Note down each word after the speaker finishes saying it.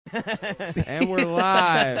And we're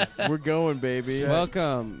live. We're going, baby.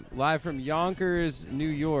 Welcome. Live from Yonkers, New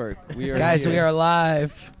York. We are Guys, here. we are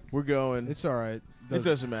live. We're going. It's all right. It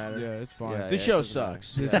doesn't matter. Yeah, it's fine. Yeah, This it show doesn't matter.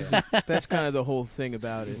 sucks. That's kind of the whole thing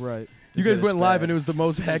about it. Right. You guys went live, and it was the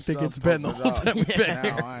most hectic it's been the whole time we've been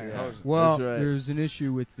here. Well, That's right. there's an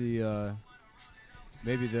issue with the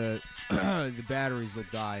maybe the the batteries will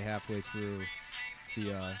die halfway through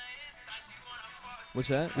the. What's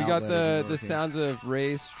that? We got Outlet the isn't working. sounds of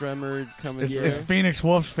Ray Stremmerd coming It's, through. it's Phoenix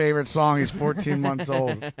Wolf's favorite song. He's 14 months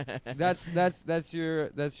old. That's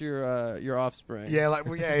your offspring. Yeah,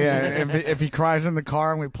 yeah. If he cries in the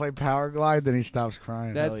car and we play Power Glide, then he stops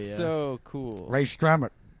crying. That's yeah. so cool. Ray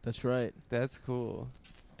Stremmerd. That's right. That's cool.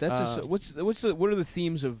 That's what are the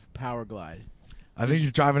themes of Power Glide? I think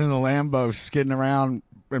he's driving in the Lambo, skidding around,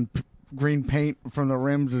 and green paint from the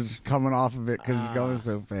rims is coming off of it because he's going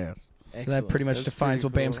so fast. So that pretty much That's defines pretty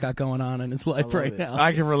what Bam's cool. got going on in his life love right it. now.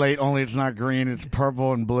 I can relate, only it's not green, it's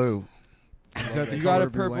purple and blue. Is that the You got color a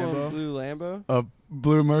of your purple Lambo? and blue Lambo? A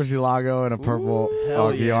blue Murcielago and a purple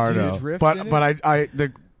hell yeah. Gallardo. Do you drift but in it? but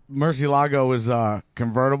the Murcielago is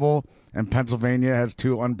convertible, and Pennsylvania has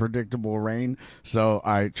too unpredictable rain, so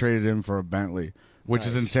I traded him for a Bentley, which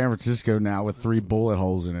is in San Francisco now with 3 bullet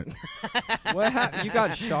holes in it. What? You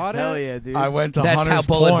got shot at? Hell yeah, dude. I went to That's Hunter's how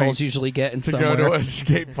bullet Point holes usually get in to somewhere. go to a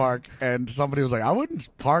skate park, and somebody was like, I wouldn't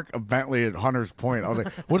park a Bentley at Hunter's Point. I was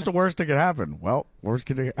like, what's the worst that could happen? Well, worst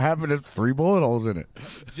could happen is 3 bullet holes in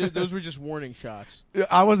it. Those were just warning shots.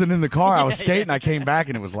 I wasn't in the car. I was skating. I came back,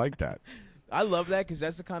 and it was like that. I love that because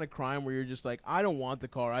that's the kind of crime where you're just like, I don't want the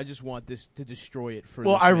car. I just want this to destroy it.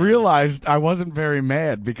 Well, I realized I wasn't very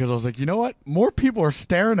mad because I was like, you know what? More people are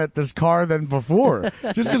staring at this car than before.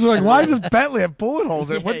 Just because they're like, why does this Bentley have bullet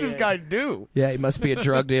holes in it? What's this guy do? Yeah, he must be a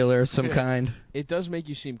drug dealer of some kind. It does make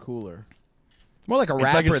you seem cooler. More like a It's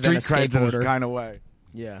rapper like a than a street cred in this skateboarder. kind of way.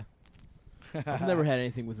 Yeah. I've never had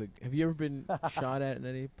anything with a. Have you ever been shot at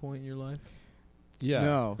any point in your life? Yeah.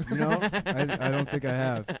 No, I don't think I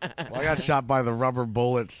have. Well, I got shot by the rubber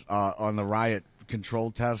bullets on the riot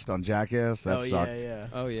control test on Jackass. That sucked. Yeah.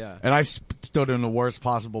 Oh, yeah. And I stood in the worst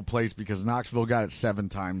possible place because Knoxville got it 7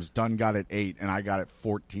 times, Dunn got it 8, and I got it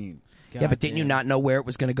 14. Yeah, but didn't you not know where it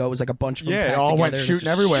was going to go? It was like a bunch of them Yeah, it packed all went together, and shooting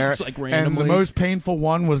just everywhere. shoots, like, And randomly. the most painful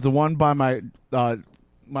one was the one by my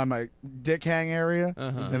dick hang area,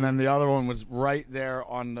 and then the other one was right there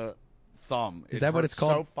on the thumb. Is It that what hurt it's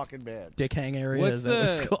called? So fucking bad. dick hang area. What's Is that what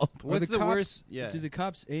it's the- called? What's Are the cops, worst? Yeah. Do the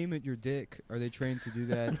cops aim at your dick? Are they trained to do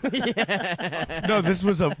that? No, this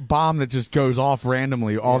was a bomb that just goes off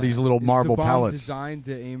randomly. All these little Is marble the bomb pellets. designed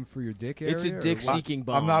to aim for your dick area? It's a or dick what? seeking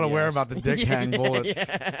bomb. I'm not aware yes. about the dick hang bullets.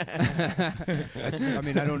 I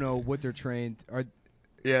mean, I don't know what they're trained.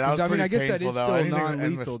 Yeah, that 'Cause, was I mean, pretty I guess that painful is though. still Anything- and the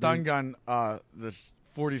non-lethal, stun dude. gun, the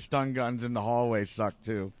 40 stun guns in the hallway suck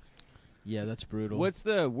too. Yeah, that's brutal. What's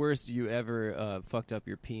the worst you ever fucked up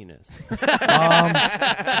your penis?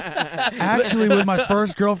 Actually, with my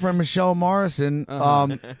first girlfriend, Michelle Morrison,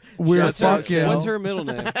 we were Shouts out, fucking. Michelle. What's her middle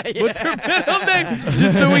name? What's her middle name?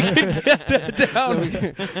 Just so we can get that down.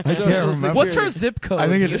 I can't remember. What's her zip code? I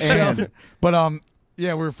think it's Ann. But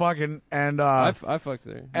yeah, we were fucking, and I fucked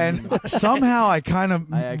her. and somehow I kind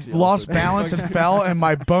of I actually lost also- balance and fell, and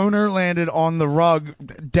my boner landed on the rug,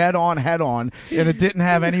 dead on, head on, and it didn't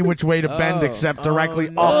have any which way to bend Oh. except directly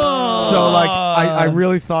no. up. So like, I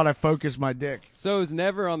really thought I focused my dick. So it was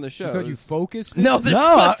never on the show. I thought you focused. No, this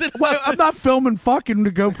No, wasn't. I'm not filming fucking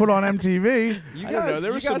to go put on MTV. You I don't know, guys, there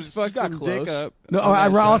you was guys some- fucked you got some close. dick up. No, on I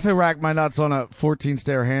that show. also racked my nuts on a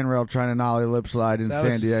 14-stair handrail trying to nollie lip slide in So that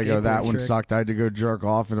was San a Diego. That skateboard one trick. sucked. I had to go jerk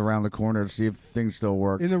off and around the corner to see if things still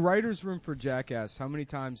worked. In the writers' room for Jackass, how many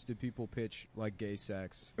times did people pitch like gay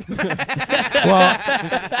sex? Well,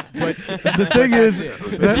 the thing is,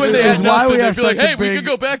 That's when they is had why nothing. we They'd have be like, such a "Hey, we big could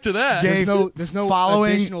go back to that." gay There's no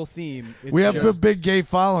following. additional theme. It's We have a just, big gay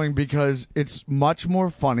following because it's much more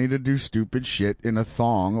funny to do stupid shit in a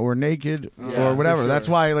thong or naked Yeah, or whatever. for That's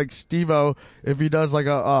sure. why, like Steve-O, if he does like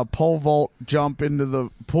a pole vault jump into the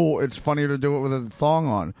pool, it's funnier to do it with a thong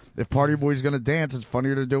on. If Party Boy's gonna dance, it's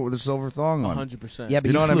funnier to do it with a silver thong on. 100%. Yeah, but You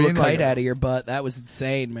you, know what I flew mean? a kite Like- out of your butt. That was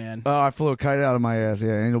insane, man. Oh, I flew a kite out of my ass.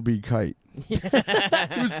 Yeah, anal bead kite.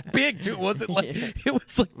 It was big too. It wasn't like it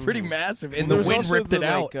was like pretty massive, and There the was wind also ripped it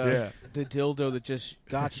out. The dildo that just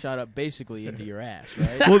got shot up basically into your ass,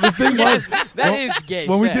 right? Well, the thing was, That is gay.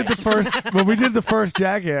 when we sex. did the first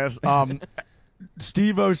Jackass,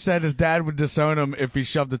 Steve-O said his dad would disown him if he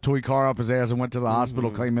shoved a toy car up his ass and went to the hospital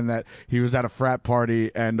claiming that he was at a frat party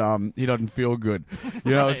and he doesn't feel good.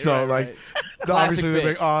 You know, so Right, like right. obviously,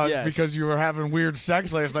 bit. Yes. because you were having weird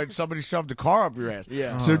sex last night, somebody shoved a car up your ass.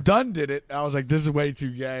 Yeah. So Dunn did it. I was like, this is way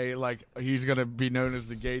too gay. Like, he's going to be known as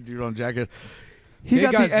the gay dude on Jackass. He Gay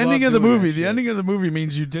got guys the ending love of the doing movie. that The shit. ending of the movie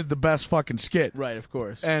means you did the best fucking skit. Right, of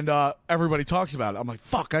course. And everybody talks about it. I'm like,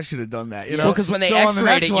 fuck, I should have done that. You Yeah. know, Well, 'cause when they so on the X-rayed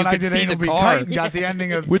next it, you one, I could did see Anal the Be car. Kind, got the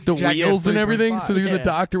ending of with the Jackass wheels and 3.5. everything. So the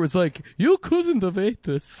doctor was like, "You couldn't have ate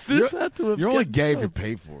this. This had to have." You're only gotten gay if so-" you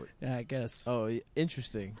pay for it. Yeah, I guess. Oh,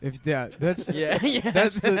 interesting. That's Yeah, yeah.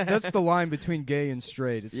 that's the line between gay and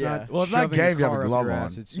straight. It's Yeah. not Well, it's not shoving gay a if you have a car up glove your on.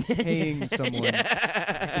 ass. It's paying someone.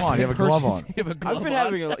 Come on, you have a glove on. You have a glove I've been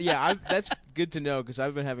on. having that's good to know because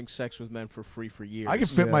I've been having sex with men for free for years. I can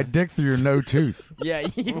fit Yeah. my dick through your no tooth. Yeah,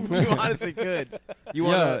 you honestly could. You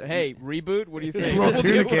want to? Hey, reboot? What do you think? a little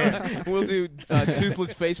tuna can. We'll do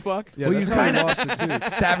toothless face fuck. Yeah, Well, that's you how kinda- he lost the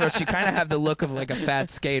tooth. Stavros, you kind of have the look of like a fat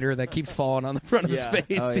skater that keeps falling on the front of his face.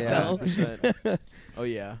 Oh you yeah. know? 100%. Oh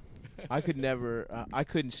yeah. I could never. I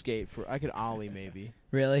couldn't skate for. I could ollie maybe.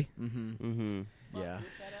 Really, Mm-hmm. Yeah.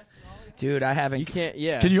 dude? I haven't. You can't.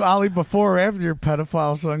 Yeah. Can you ollie before or after your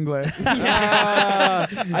pedophile sunglasses?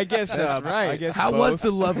 I guess. That's right. I guess. How both. was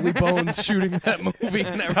the Lovely Bones shooting that movie?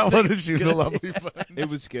 And How everything? was it shooting a lovely phone? It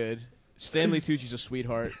was good. Stanley Tucci's a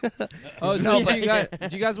sweetheart. Oh, No, so but-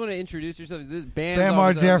 do you guys want to introduce yourself? This band. Bam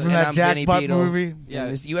Margera from And that I'm Jack Vinny Butt Beetle. movie.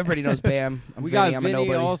 Yeah. You everybody knows Bam. I'm We Vinny, got I'm a Vinny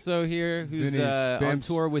nobody. also here, who's Vinny's on Bam's-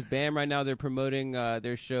 tour with Bam right now. They're promoting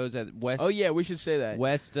their shows at West. Oh yeah, we should say that.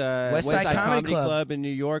 West West Side Side Comedy Comedy Club in New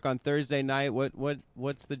York on Thursday night.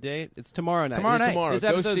 What's the date? It's tomorrow night. Tomorrow This- night. Tomorrow. This Go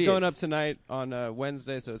episode's see going it. up tonight on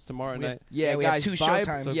Wednesday, so it's tomorrow We have- night. Yeah, we have guys, 2 buy-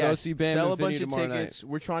 showtimes. So yes, go see Bam sell and a bunch Vinny of tomorrow tickets.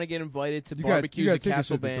 We're trying to get invited to You barbecues got at tickets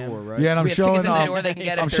Castle at the Bam. door, right? Yeah, and I'm we have showing tickets at the door. They can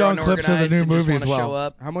get I'm if they're showing clips of the unorganized new and just movie want as to show well.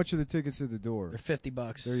 up. How much are the tickets at the door? They're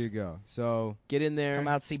 $50. There you go. So Get in there. Come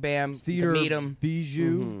out, see Bam. theater You can meet him.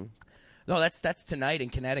 Bijou. No, that's tonight in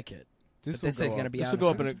Connecticut. But this is going to be This out will go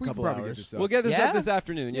in up in time. a We can couple probably hours. get this up. We'll get this Yeah? up this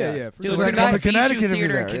afternoon. Yeah, Yeah. for Dude, sure. Like we're going on the to Connecticut Bijou if you're Theater in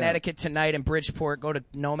there, yeah. Connecticut tonight in Bridgeport. Go to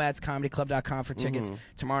nomadscomedyclub.com for tickets.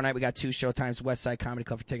 Tomorrow night we got 2 showtimes. West Side Comedy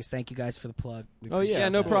Club for tickets. Thank you guys for the plug. We Oh, appreciate Yeah, it.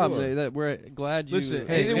 no for problem. sure. We're glad you. Listen,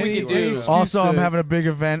 Hey, anything we any- can any do. excuse Also, I'm to- having a big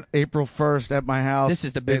event April 1st at my house. This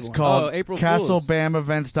is the big It's one. called Oh, April Fools.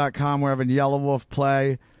 CastleBamEvents.com. We're having Yellow Wolf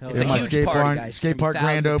play. It's a my huge skate party, park, guys. skate It's gonna park be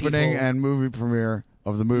grand thousands of opening people. and movie premiere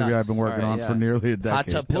of the movie Nuts. I've been working All on right, for yeah. nearly a decade. Hot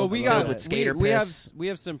tub Well, pill we got with skater we have piss. we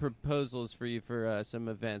have some proposals for you for some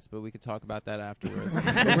events, but we could talk about that afterwards. we're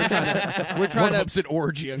One trying of to. them's an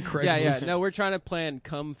orgy on Craigslist. Yeah. No, we're trying to plan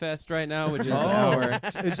Cum Fest right now, which is Oh. our.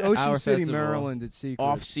 It's Ocean Our City, festival. Maryland at Secret.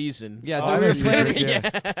 Off season. Yeah, Oh, so I we're know planning,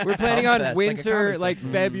 Secret, yeah. we're planning Cum on Fest, like a winter, comedy like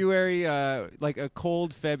festival. February, like a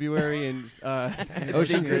cold February in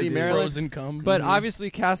Ocean City, Maryland. Frozen cum. But obviously,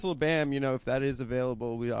 Castle Bam, if that is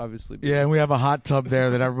available, we'd obviously be. Yeah, and we have a hot tub there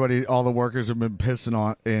that everybody, all the workers have been pissing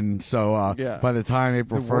on in. So Yeah. by the time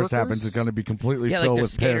April The 1st workers? happens, it's going to be completely yeah, like filled the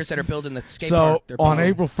with skaters piss. that are building the skate So park. They're on bummed.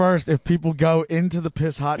 April 1st, if people go into the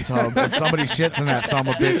piss hot tub and somebody shits in that son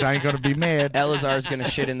of a bitch, I ain't going to be mad. Elazar's gonna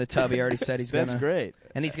shit in the tub. He already said he's That's gonna. great.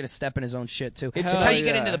 And he's gonna step in his own shit too. It's It's how you hell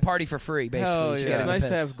get into yeah. the party for free, basically. Hell is you yeah. get It's in the nice to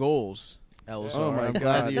piss. have goals, Elazar. Oh, my I'm glad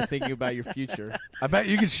God. that you're thinking about your future. I bet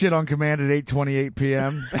you could shit on command at 8:28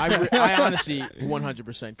 p.m. I honestly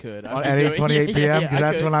 100% could. I've at been doing- 8:28 p.m. because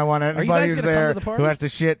that's when I want you anybody guys who's gonna come there to the party? who has to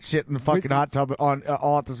shit in the fucking hot tub on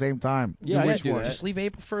all at the same time. Yeah, I Which could do one? that. Just leave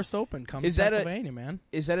April 1st open. Come Is to that a- Pennsylvania, man.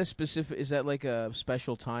 Is that a specific? Is that like a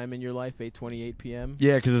special time in your life? 8:28 p.m.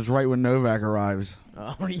 Yeah, because it's right when Novak arrives.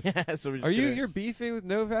 Oh yeah. So we're just Are you? gonna- You're beefing with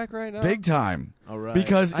Novak right now? Big time. all right?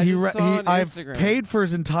 Because I just saw on I've Instagram. paid for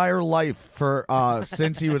his entire life for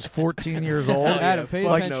since he was 14 years old. Hell yeah, Adam, pay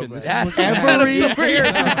fuck attention. Novak. This is That's what's gonna every- happen. over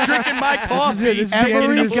here drinking my coffee. This is the end of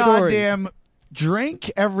Every your story. goddamn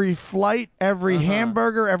drink, every flight, every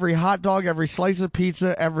hamburger, every hot dog, every slice of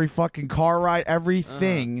pizza, every fucking car ride,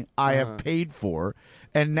 everything I have paid for.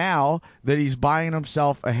 And now that he's buying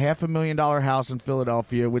himself a $500,000 house in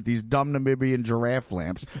Philadelphia with these dumb Namibian giraffe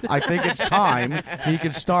lamps, I think it's time he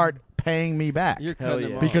can start paying me back. You're Hell cutting yeah.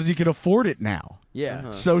 him off. Because he can afford it now.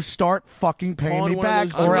 Yeah. So start fucking paying On me one of back,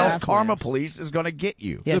 those or else giraffe Karma lamps. Police is going to get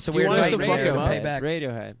you. Yeah, Look, so do you we're want us to inviting fuck you him to up? pay back.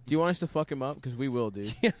 Radiohead. Do you want us to fuck him up? Because we will,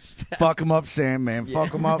 dude. Yes. Fuck him up, Sam, man.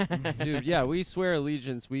 Fuck him up. Dude, yeah, we swear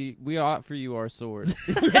allegiance. We offer you our sword.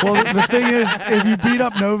 Well, the thing is, if you beat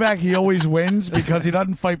up Novak, he always wins because he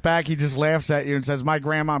doesn't fight back. He just laughs at you and says, "My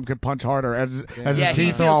grandmom could punch harder." As Yeah, his he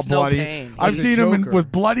teeth are all feels no bloody. pain. I've He's a seen him joker.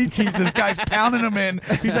 with bloody teeth. This guy's pounding him in.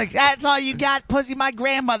 He's like, "That's all you got, pussy. My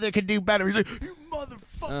grandmother could do better." He's like, "You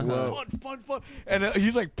motherfucker, punch." And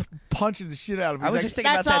he's like punching the shit out of him. I He's was like, just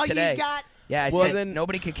thinking "That's about that all today. You got?" Yeah, I Well, said then-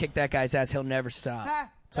 nobody could kick that guy's ass. He'll never stop.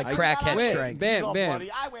 It's like crackhead Wait, strength. Bam, Bam.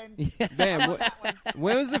 I win. Bam,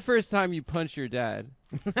 when was the first time you punched your dad?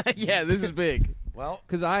 Yeah, this is big. Well,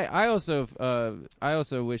 Because I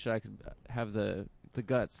also wish I could have the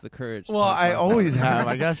guts, the courage. to well, punch I my always father. have.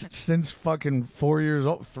 I guess since fucking 4 years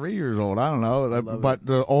old, 3 years old. I don't know. love But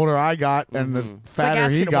the older I got and the Mhm. fatter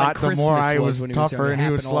asking he him when got, the more Christmas I was was when he was tougher young. and It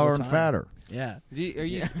he was happened all slower the and time. fatter. Yeah.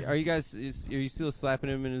 Are you guys are you still slapping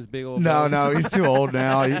him in his big old No, belly? no, he's too old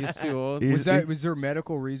now. He's too old. He's- Was there a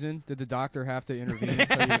medical reason? Did the doctor have to intervene? And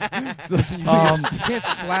tell you, listen, you Um, can't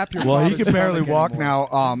slap your. Well, he father's can barely stomach walk anymore.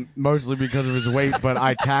 now, mostly because of his weight. But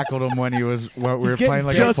I tackled him when he was we were getting playing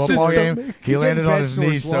like a just football his game. stomach. He He's landed getting on bed his sores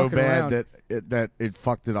knees so walking bad around. that it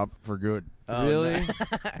fucked it up for good. Really?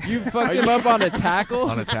 You fucked him up on a tackle?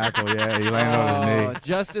 On a tackle, yeah, he landed on his knee.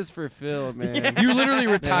 Justice for Phil, man. You literally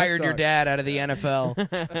retired your sucks. dad out of the NFL.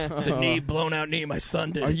 It's a knee, blown out knee. My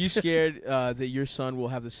son did. Are you scared that your son will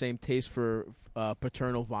have the same taste for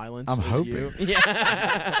paternal violence I'm as hoping. you? Yeah.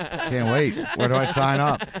 Can't wait. Where do I sign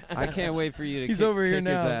up? I can't wait for you to He's kick, over here kick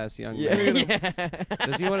now. his ass, young Yeah. man. Yeah.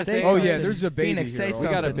 Does he want to say Say Oh something? yeah, there's a baby Phoenix, here. say We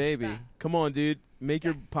got a something. baby. Come on, dude. Make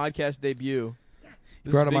your podcast debut.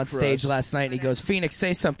 This Brought is him big on for stage us. last night, and he goes, "Phoenix,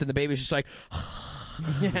 say something." The baby's just like,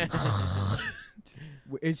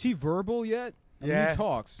 Is he verbal yet? I mean, Yeah. he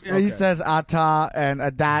talks. He Okay. says ata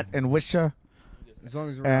and dat and wisha. As long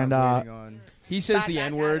as we're and, not waiting on. He says the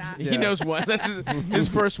N word. Yeah. He knows what. That's his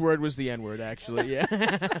first word was the N word. Actually, yeah.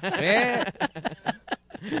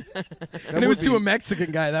 and it was to a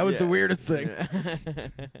Mexican guy. That was the weirdest thing.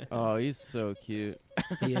 Oh, he's so cute.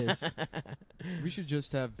 He is. We should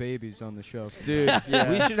just have babies on the show. Dude, yeah.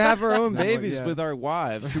 We should have our own No, babies yeah. with our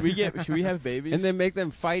wives. Should we have babies? And then make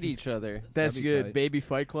them fight each other. That's That'd be good. tight. Baby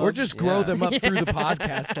Fight Club. Or just grow Yeah. them up through the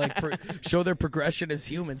podcast, like show their progression as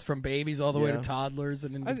humans from babies all the way Yeah. to toddlers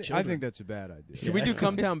and into I children. think that's a bad idea. Should we do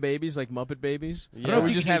Come Town Babies like Muppet Babies? I don't know Or if we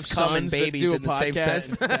you just can have use cum and sons that babies do a in the same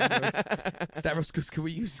podcast? sentence. Stavros goes, can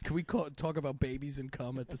we talk about babies and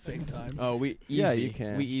cum at the same time? Oh, we easy. Yeah, you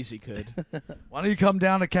can. We easy could. Why don't you come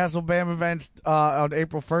down to Castle Bam events on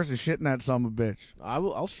April 1st and shit in that son of a bitch?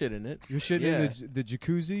 I'll shit in it. You're shitting Yeah. in the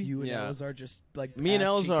jacuzzi. You and Yeah. Elazar just like Me and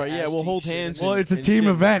ass cheek Elazar, to yeah, ass we'll cheek hold shit. hands. Well, And- it's a and team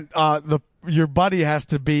shit. event. Your buddy has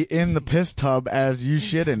to be in the piss tub as you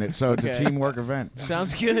shit in it, so it's a Okay. teamwork event.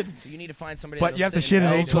 Sounds good. So you need to find somebody. But that'll you have to sit shit in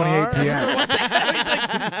at the 8:28 p.m. He's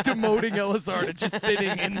like demoting Elazar to just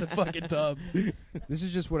sitting in the fucking tub. This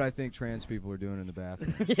is just what I think trans people are doing in the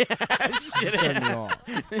bathroom. Shit, Setting me off.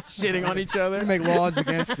 shitting on each other. They make laws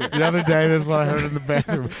against it. The other day, this is what I heard in the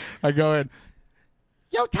bathroom. I go in,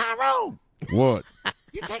 Yo, Tyrone, what?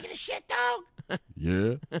 you taking a shit, dog?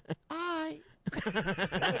 Yeah. Alright.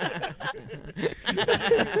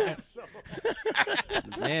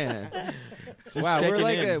 Man. Just Wow, checking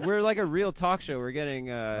in. we're like a real talk show. We're getting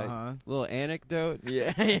Uh-huh. little anecdotes.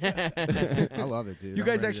 Yeah. I love it, dude. You I'm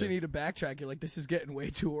guys ready actually to- need to backtrack. You're like, this is getting way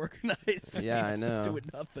too organized. Yeah, I It's know. Doing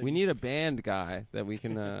nothing. We need a band guy that we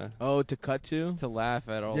can Oh, to cut to? to laugh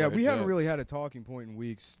at all. Yeah, our we haven't jokes. really had a talking point in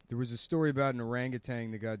weeks. There was a story about an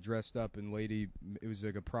orangutan that got dressed up and lady. It was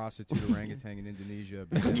like a prostitute orangutan in Indonesia.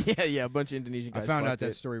 But then Yeah, a bunch of Indonesian I guys. found out fucked that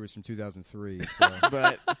it. story was from 2003. So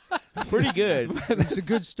But it's pretty good. it's a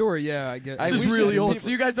good story. Yeah, I guess. Just we really should- old. So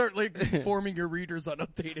you guys aren't like informing your readers on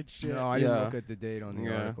updated shit. No, I didn't Yeah. look at the date on the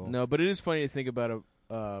Yeah. article. No, but it is funny to think about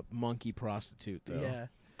a monkey prostitute, though. Yeah,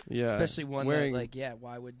 Yeah, especially one wearing that like, yeah,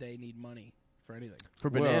 why would they need money for anything? For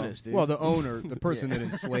bananas, dude. Well, the owner, the person that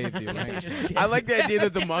enslaved the They orangutan. just I like the idea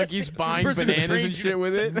that the monkey's buying person who bananas trained and you shit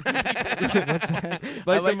with it. like,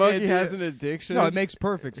 like the the monkey idea- has an addiction. No, it makes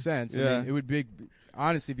perfect sense. I Yeah. mean, it would be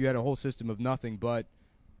honestly if you had a whole system of nothing but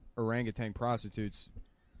orangutan prostitutes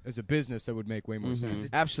as a business, that would make way more sense.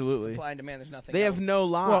 Absolutely. supply and demand. There's nothing. They have else. no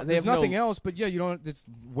law. Well, they there's have nothing no, else, but yeah, you don't. It's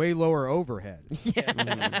way lower overhead. Yeah. You don't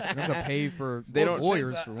have to pay for They don't-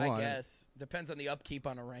 lawyers Depends for on- one. I guess depends on the upkeep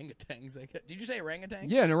on orangutans. Did you say orangutan?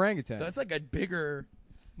 Yeah, an orangutan. So it's like a bigger.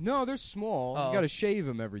 No, they're small. Oh. You got to shave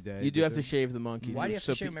them every day. You do but have to they're- shave the monkey. Why do you have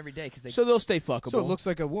so to shave pe- them every day? Because they. So they'll stay fuckable. So it looks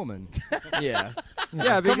like a woman. yeah.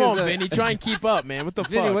 yeah, because, Come on, Vinny. Try and keep up, man. What the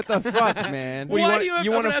Vinny, fuck? what the fuck, man? Well, Why you do you want- have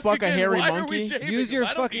you I'm wanna gonna ask fuck a again, hairy why are monkey? we shaving Use them? your I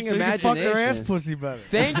don't fucking need So you can fuck their ass Imagination. pussy better.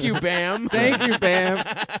 Thank you, Bam. Thank you, Bam.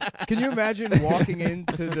 Can you imagine walking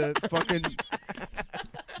into the fucking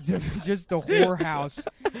just the whorehouse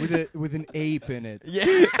with an ape in it,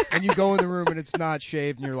 Yeah. and you go in the room and it's not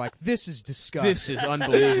shaved, and you're like, "This is disgusting." This is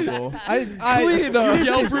unbelievable. This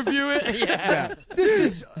Yelp is, review it. yeah, this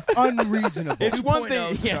is unreasonable. It's one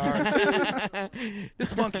thing. 2.0 Yeah. stars.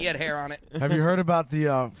 This monkey had hair on it. Have you heard about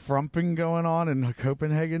the frumping going on in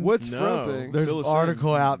Copenhagen? What's No. frumping? There's Fill an us in.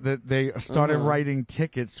 article out that they started Uh-huh. writing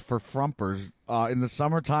tickets for frumpers in the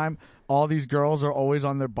summertime, all these girls are always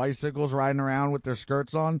on their bicycles riding around with their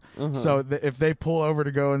skirts on. So if they pull over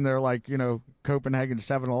to go in their, like, you know, Copenhagen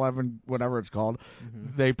 7-Eleven, whatever it's called,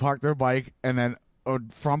 they park their bike, and then a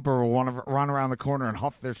frumper will want to run around the corner and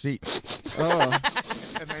huff their seat.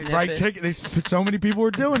 And they write tickets. So many people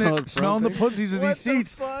are doing it, smelling the pussies of these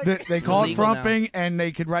seats. They call it frumping, and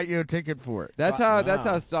they could write you a ticket for it. That's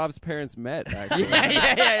how Stav's parents met. Actually.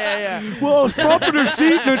 yeah. Well, I was frumping her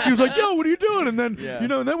seat, and then she was like, "Yo, what are you doing?" And then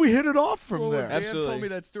then we hit it off from there. When Dan told me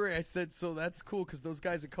that story, I said, "So that's cool," because those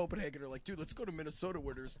guys in Copenhagen are like, "Dude, let's go to Minnesota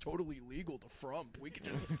where there's totally legal to frump. We could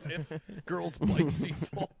just sniff girls' bike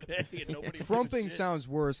seats all day and nobody." Frumping sounds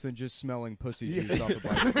worse than just smelling pussy juice off a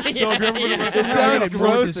bike. It sounds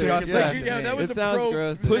gross. That was it a sounds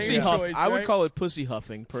gross. Pussy huff. choice, I would right? call it pussy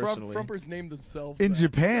huffing, personally. Frumpers named themselves. In that.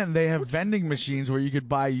 Japan, they have vending machines where you could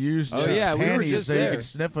buy used Oh, yeah, we were panties just so there. you could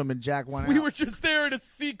sniff them and jack one out. We were just there in a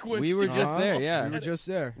sequence. We were just there. Yeah, We were just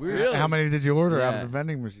there. How many did you order out Yeah. of the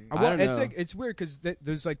vending machine? I don't it's know. like it's weird because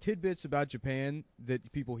there's like tidbits about Japan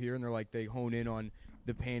that people hear and they're like they hone in on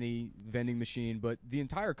the panty vending machine, but the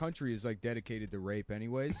entire country is like dedicated to rape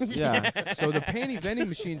anyways. yeah. So the panty vending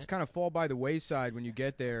machines kind of fall by the wayside when you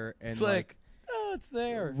get there, and It's like, oh, it's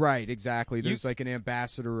there. right, exactly. There's like an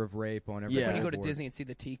ambassador of rape on every. Yeah. When you go to billboard. Disney and see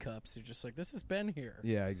the teacups, you're just like, this has been here.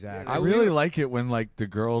 Yeah, exactly. I really like it when like the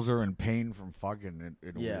girls are in pain from fucking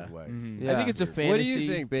in a Yeah. weird way. Yeah. I think it's a fantasy. What do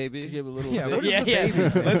you think, baby? You have a little Yeah, bit- what does the baby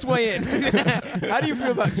think? Let's weigh in. How do you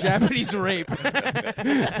feel about Japanese rape?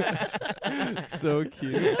 So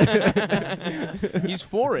cute. He's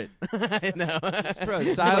for it. No.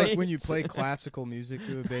 It's like when you play classical music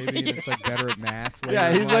to a baby, and it's like better at math. later Yeah,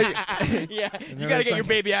 in he's life. like, Yeah, And you then gotta it's get your like-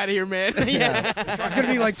 baby out of here, man. Yeah. He's gonna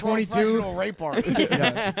be like 22. rape art.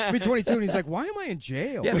 Yeah. Be 22, and he's like, "Why am I in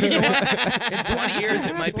jail?" Yeah, but you know what? In 20 years,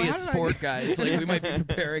 it might be a How did I sport, guys. Like we might be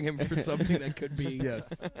preparing him for something that could be Yeah.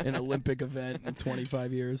 an Olympic event in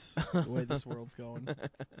 25 years. The way this world's going.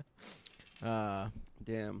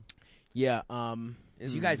 damn. Yeah.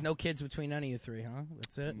 Is you guys no kids between any of you three, huh?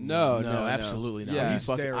 That's it. No, absolutely not. Yeah. You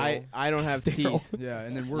fucking- Sterile. I don't have teeth. Yeah,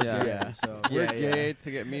 and then we're Yeah. gay, Yeah. so We're Yeah, yeah. gay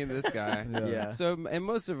to get me and this guy. Yeah. So, and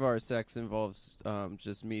most of our sex involves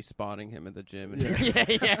just me spotting him at the gym and yeah.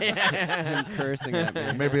 him cursing at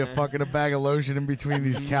me. Maybe a fucking bag of lotion in between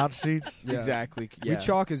these couch seats. Yeah. Exactly. We Yeah.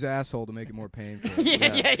 chalk his asshole to make it more painful.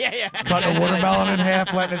 Yeah. Cutting a watermelon in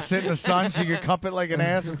half, letting it sit in the sun so you can cup it like an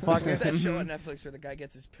ass and fuck What's it. that show on Netflix where the guy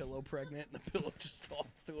gets his pillow pregnant and the pillow just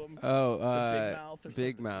talks to him? Oh, Big Mouth or Big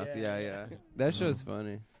something. Mouth. Yeah. Yeah. That show's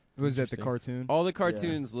funny. Was that the Interesting. cartoon? All the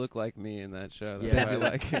cartoons look like me in that show. Yeah. That's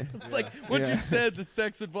like it. It's like what Yeah. you said. The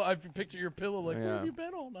sex involved. I picture your pillow like, where Yeah. have you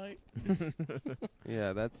been all night?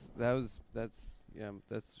 Yeah, that's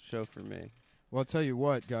show for me. Well, I'll tell you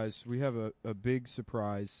what, guys. We have a big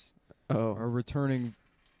surprise. Oh. Our returning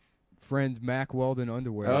friend, Mac Weldon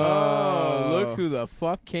Underwear. Oh, look who the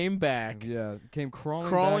fuck came back. Yeah, came crawling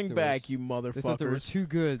Crawling back, back, you They thought they were motherfuckers. too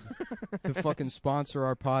good to fucking sponsor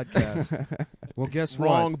our podcast. Well, guess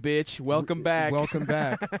Wrong, what? bitch. Welcome back. Welcome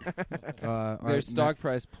back. All Their right, stock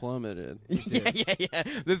price plummeted. yeah.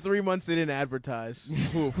 The 3 months they didn't advertise.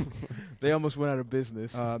 Oof. They almost went out of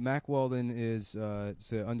business. Mac Weldon is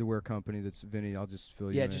it's an underwear company that's Vinny. I'll just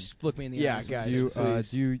fill you Yeah, in. just look me in the Yeah, eyes. guys. You,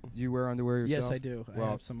 please. do you wear underwear yourself? Yes, I do. I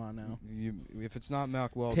Well, have some on now. If it's not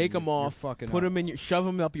Mac Weldon, Take them you're off. fucking Put up. them in your. Shove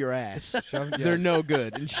them up your ass. Shove- yeah. They're no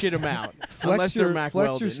good, and shit them out. Unless Flex your, they're Mac flex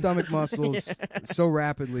Weldon. your stomach muscles so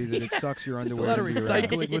rapidly that it sucks your There's a underwear. lot of into your ass.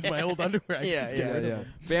 recycling with my old underwear. I Yeah, just yeah. get rid of Yeah. them.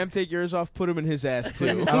 Bam, take yours off. Put them in his ass too.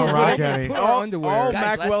 I don't rock any. Put our underwear. all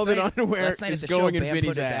Guys, Mac Weldon night, underwear last night is at the going show, in Bam Vinny's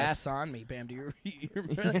put his ass. ass on me. Bam, do you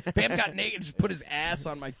remember? Bam got naked and just put his ass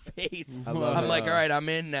on my face. I love I'm it. like, all right, I'm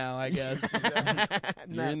in now, I guess.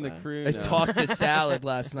 You're in the crew I now. tossed his salad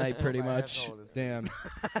last night, pretty much. Damn.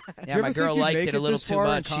 Yeah, you my ever girl think you'd liked make it a it little this too far in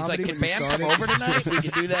much. She's like, comedy can when you Bam come started?" over tonight? We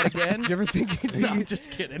can do that again. Do you ever think you'd No, I'm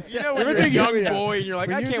just kidding. You know, when you're a young boy and you're like,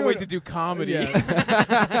 When I you're can't doing wait a- to do comedy.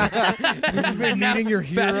 You've been meeting your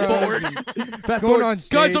heroes. Fast forward. Fast going on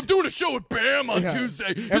stage. Guys, I'm doing a show with Bam on Yeah.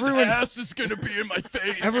 Tuesday. His Everyone- ass is going to be in my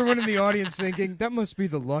face. Everyone in the audience thinking, that must be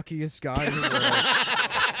the luckiest guy in the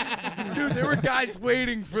world. Dude, there were guys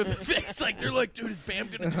waiting for the thing. It's like, they're like, dude, is Bam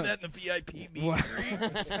going to do that in the VIP meet and greet?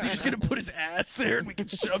 Is he just going to put his ass there and we can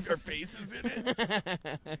shove our faces in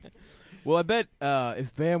it? Well, I bet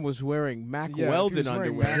if Bam was wearing Mac Yeah, if he Weldon was wearing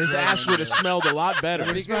underwear, Mac his Weldon ass would have smelled a lot better.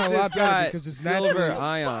 It smells a Because lot it's better got because it's silver natural.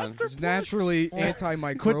 ion. It's naturally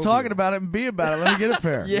antimicrobial. Quit talking about it and be about it. Let me get a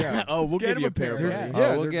pair. Yeah. Oh, we'll get give him you a a pair. pair. Yeah.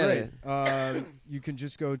 Yeah, we'll they're get great. it. you can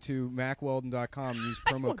just go to MacWeldon.com and use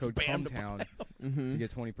promo code CUMTOWN to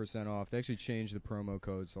get 20% off. They actually changed the promo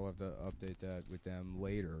code, so I'll have to update that with them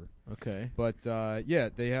later. Okay. But yeah,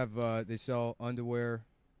 they have they sell underwear,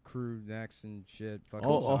 crew necks and shit. Fucking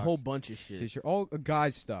A socks, whole bunch of shit. T-shirt, all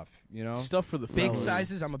guys stuff. You know, Stuff for the Big fellas.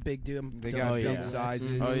 sizes. I'm a big dude. they got Oh, big yeah.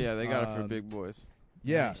 sizes. Oh yeah, they got it for big boys.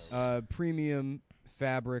 Yeah, Nice. premium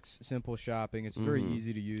fabrics, simple shopping. It's a very Mhm.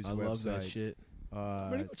 easy to use I website. love that shit. I'm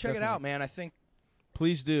gonna go It's check it out, definitely man. I think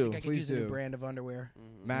Please do. I could Please use a new do. brand of underwear.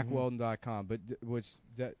 MacWeldon.com. But what's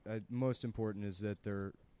most important is that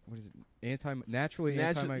they're what is it? Naturally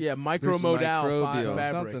micromodal microbial.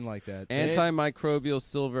 fabric. something like that. Antimicrobial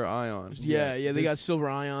silver ion. Yeah, they got There's- silver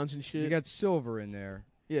ions and shit. You got silver in there.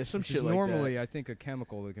 yeah, some Which shit is like normally, that. I think, a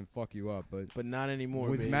chemical that can fuck you up, but But not anymore,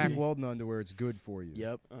 with baby. Mack Weldon underwear, it's good for you.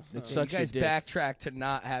 Yep. It You sucks guys your dick. backtracked to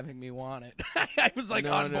not having me want it. I was like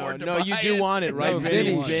no, on no, board to no, buy you do want it, right, No,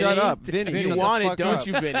 Vinny? Vinny, shut up, Vinny. You shut want the it, fuck don't up.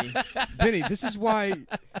 you, Vinny? Vinny, this is why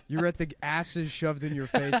you're at the asses shoved in your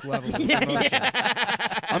face level of promotion.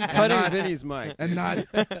 I'm cutting Vinny's mic. and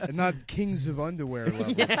not kings of underwear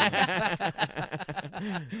level.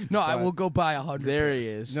 No, I But- will go buy 100. There he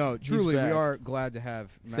pairs. is. No, He's truly, we back. are glad to have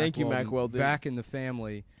Mack Thank you, Weldon Mack Weldon. back in the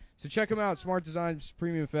family. So check them out. Smart designs,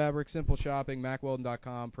 premium fabric, simple shopping,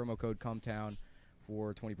 MacWeldon.com, promo code CUMTOWN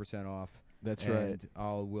for 20% off. That's and right.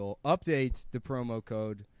 I will update the promo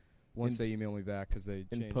code once they email me back because they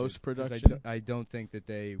In changed it, 'cause post-production? I don't think that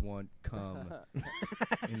they want cum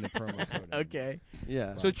in the promo code. anymore. Okay.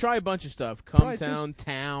 Yeah. So try a bunch of stuff. Try Come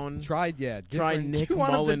Town. Try Try different. Nick you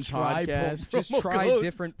want 'em to Mullen try podcast. Just promo try codes?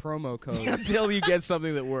 different promo codes. Until you get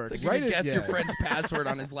something that works. It's like Write you it- guess your yeah. friend's password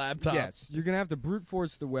on his laptop. Yes, you're gonna have to brute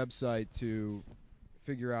force the website to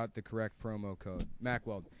figure out the correct promo code. Mack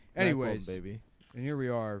Weldon. Anyways, baby. and here we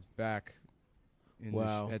are back in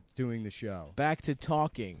Wow. at doing the show. Back to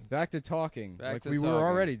talking. Back to talking, Back like to we were talking.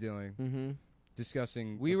 already doing, Mm-hmm.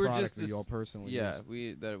 discussing We the were product just that you all personally yeah,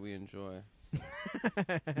 use. we enjoy.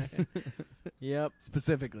 Yep.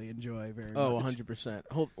 Specifically enjoy very Oh, much. 100%.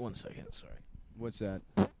 Hold 1 second. Sorry. What's that?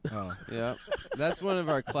 Oh. Yeah, that's one of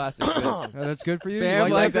our classic bits. Oh, that's good for you. Bam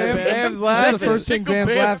You like that, that, Bam? Bam's That's laughing. the first thing Tickle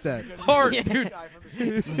Bam's Bam's laughed at. Heart, dude.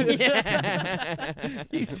 Yeah.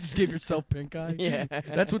 You just give yourself pink eye. Yeah.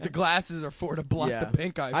 That's what the glasses are for, to block Yeah. the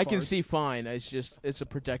pink eye. I can farts. see fine. It's a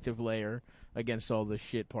protective layer against all the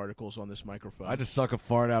shit particles on this microphone. I just suck a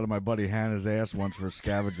fart out of my buddy Hannah's ass once for a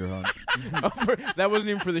scavenger hunt. that wasn't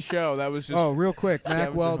even for the show. That was just Oh, real quick, Mack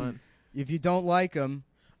scavenger Weldon. hunt. If you don't like them,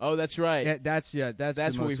 Oh, that's right. that's the That's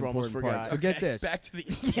most what we've almost important part. forgot. So get this. Back to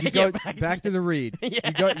the. You go back to the read. You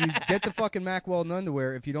get the fucking Mack Weldon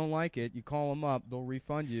underwear. If you don't like it, you call them up. They'll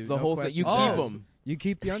refund you. The No whole thing. questions You keep asked. them. You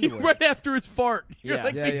keep the underwear. right after his fart. You're Yeah.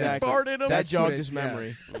 like, Yeah, did yeah. you fart in him? That That's jogged what it- his yeah.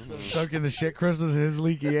 memory. Sucking the shit crystals in his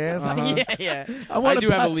leaky ass. Uh-huh. Yeah. I wanna do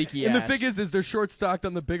have buy- a leaky And ass. the thing is they're short stocked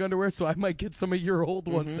on the big underwear, so I might get some of your old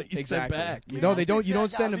ones Mhm. that you Exactly. sent back. No, they don't. You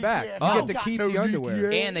don't send them back. Oh. You get to keep the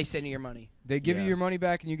underwear. And they send you your money. They give Yeah. you your money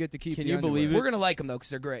back, and you get to keep Can the you underwear. believe it? We're gonna like them though, because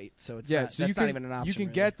they're great. So it's Yeah, not, so that's you can not even an option. you can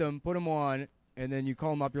really. get them, put them on, and then you call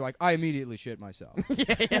them up. You're like, I immediately shit myself.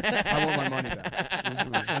 I want my money back,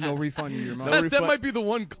 and they'll refund you your money. No That refund- might be the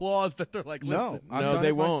one clause that they're like, No, listen. I've No, done they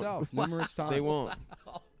it won't. myself numerous times. They won't.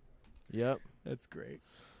 Yep. That's great.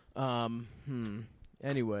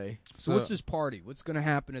 Anyway. So what's this party? What's going to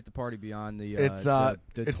happen at the party beyond the? It's the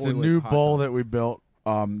it's a toilet new hot bowl dog? that we built.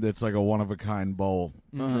 It's like a one of a kind bowl,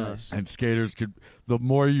 Nice. and skaters could. The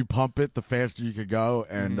more you pump it, the faster you could go,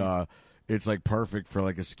 and it's like perfect for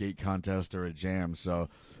like a skate contest or a jam. So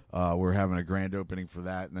we're having a grand opening for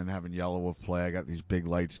that, and then having Yellow Wolf play. I got these big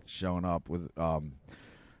lights showing up with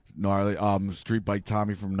gnarly Street Bike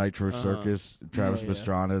Tommy from Nitro Circus, Travis Yeah, yeah.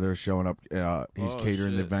 Pastrana. They're showing up. He's Oh,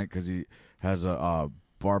 catering the shit. event because he has a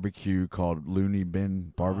barbecue called Looney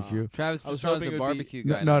Bin Barbecue. Travis I was Pastrana's hoping it a would be- barbecue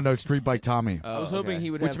guy. No, Street Bike Tommy. Oh, I was hoping okay.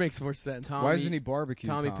 he would Which have makes more sense. Tommy, Why isn't he barbecue?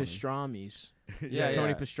 Tommy Pastrami's. Yeah, Tony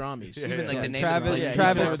yeah. Pastrami's. Even like Yeah. the name Travis- of the place. Yeah,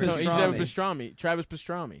 Travis he should have a Pastrami's. pastrami. Travis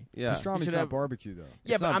Pastrami. Yeah. He Pastrami's should not have- barbecue though.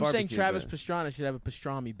 Yeah, It's but not I'm saying barbecue, Travis but- Pastrana should have a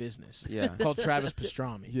pastrami business. Yeah. Called Travis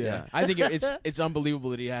Pastrami. Yeah. I think it's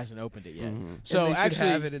unbelievable that he hasn't opened it yet. Mhm. So and they actually, should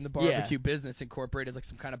have it in the barbecue yeah. business incorporated, like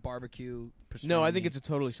some kind of barbecue. No, I think pastrami, it's a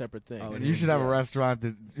totally separate thing. Oh, it You is, should have a yeah. restaurant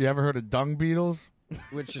that. You ever heard of dung beetles?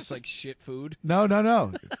 which is just like shit food. No.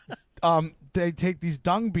 They take these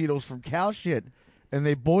dung beetles from cow shit, and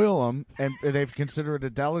they boil them, and they've considered it a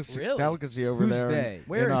delicacy over Who's there. they?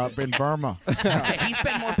 Where is in Burma. Yeah, he's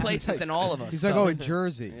been more places than all of us. He's so. like, oh, in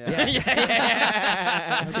Jersey. Yeah.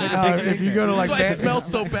 If you go to like That's why it smells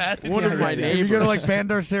so bad. One of my if you neighbors. go to like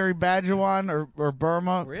Bandar Seri Bajawan or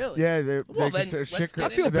Burma, Really? yeah, they Well, then consider let's shit. get I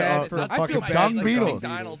feel into bad it. for- It's I not feel fucking bad dung for beetles.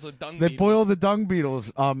 McDonald's with dung They beetles. boil the dung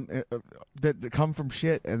beetles that come from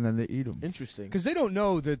shit, and then they eat them. Interesting. Because they don't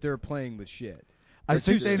know that they're playing with shit. I They're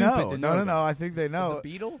think too they stupid know. to No, know that. I think they know. The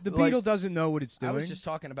beetle? The Like- beetle doesn't know what it's doing. I was just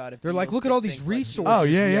talking about if They're like, beetles look at could all these think like resources. Oh,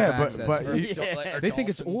 yeah, we yeah, have but- access but to. you- or They think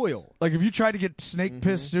it's dolphins. oil. Like if you try to get snake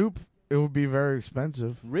piss soup, it would be very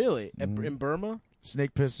expensive. Really? Mhm. In Burma?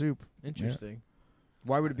 Snake piss soup, Interesting.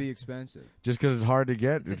 Why would it be expensive? just because it's hard to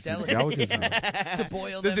get. It's a It's delicacy. delicacy. To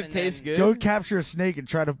boil Does them it and taste then- good? Go capture a snake and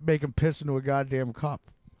try to make him piss into a goddamn cup.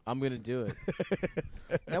 I'm gonna do it.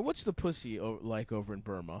 Now, what's the pussy like over in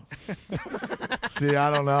Burma? See,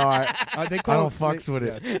 I don't know. They I call don't fucks with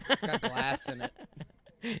it. It's got glass in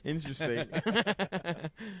it. Interesting.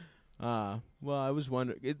 Well, I was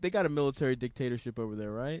wondering. They got a military dictatorship over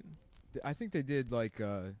there, right? I think they did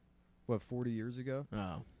 40 years ago? Oh,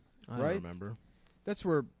 I Right? don't remember. That's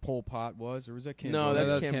where Pol Pot was, or was that Cambodia? No,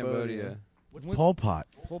 that's that's Cambodia. Cambodia. Pol Pot.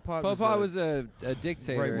 Pol Pot. Pol Pot was a Right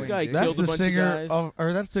dictator. wing. This guy That's killed a the bunch singer of guys.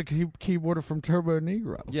 or that's the keyboarder from Turbo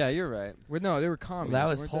Negro. Yeah, you're right. No, they were communists. That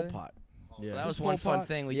was weren't Pol they? Pot. Yeah. That was Pol one fun Pot?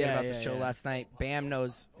 thing we Yeah, did about yeah, the show yeah. last night. Bam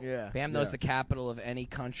knows Yeah. the capital of any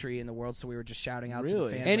country in the world, so we were just shouting out to Really?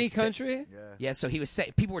 the fans. Any like, country? Yeah, so he was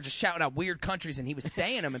saying, people were just shouting out weird countries, and he was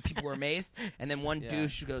saying them, and people were amazed. And then one Yeah.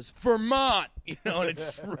 douche goes, Vermont, and it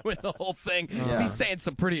just ruined the whole thing. 'Cause Yeah. he's saying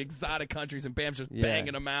some pretty exotic countries, and Bam's just Yeah.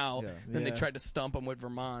 banging them out. Yeah. Then they Yeah. tried to stump him with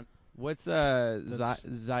Vermont. What's Zaire?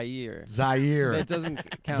 Zaire. That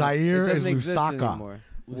doesn't count. Zaire it doesn't is exist Lusaka. anymore.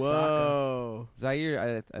 Whoa. Zaire.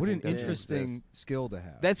 I What think an doesn't interesting exist. skill to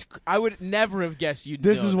have. That's. I would never have guessed you'd.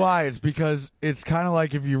 This know is that. why. It's because it's kind of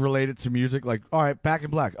like if you relate it to music. Like, all right, Back in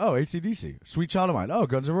Black. Oh, AC/DC. Sweet Child of Mine. Oh,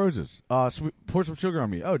 Guns N' Roses. Pour Some Sugar on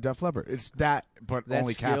Me. Oh, Def Leppard. It's that, but That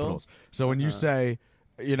only skill? capitals. So when you say,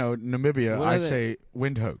 Namibia, What I are they- say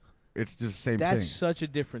Windhoek. It's just the same That's thing. such a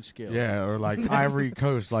different skill. Yeah, or like Ivory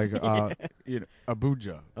Coast, like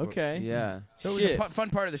Abuja. Okay. Yeah. So it was Shit. a fun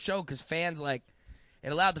part of the show because fans, it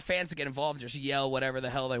allowed the fans to get involved and just yell whatever the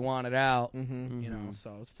hell they wanted out. Mm-hmm.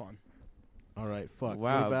 So it was fun. All right. Fuck.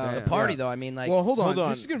 Wow, What about damn. The party, though, I mean, well, hold on. hold on.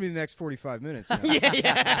 This is going to be the next 45 minutes. Now.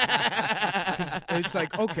 yeah. It's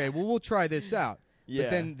like, okay, well, we'll try this out. Yeah.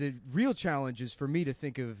 But then the real challenge is for me to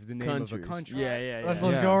think of the name Countries. of a country. Yeah, yeah, yeah. Let's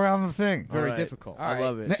Yeah. go around the thing. Very All right. difficult. All I right.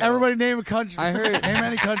 love it. So- Everybody name a country. I heard- name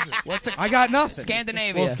any country. What's a I got nothing.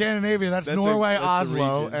 Scandinavia? Well, Scandinavia, that's That's Norway, that's a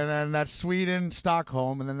Oslo, region. and then that's Sweden,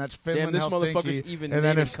 Stockholm, and then that's Finland, this motherfucker's Helsinki, even and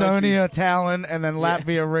then naming Estonia, Tallinn, and then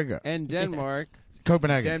Latvia, Riga. And Denmark.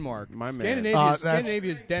 Copenhagen. Denmark. My man.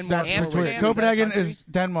 Scandinavia is Denmark. That's Amsterdam, between- is that a Copenhagen country? is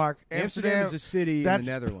Denmark. Amsterdam is a city in that's,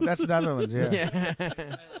 the Netherlands. That's Netherlands, yeah.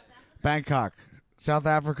 Yeah. Bangkok. South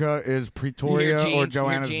Africa is Pretoria Eugene- or Eugene,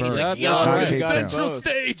 Johannesburg. he's like, Yep. yo, Not good Cape Town. Central Both.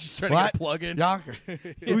 Stage. Just trying to What? get a plug in. Yonkers.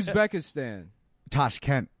 Uzbekistan.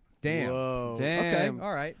 Tashkent. Damn. Whoa. Damn. Okay,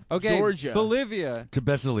 all right. Okay. Georgia. Bolivia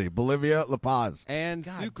Tbilisi. Bolivia, La Paz. and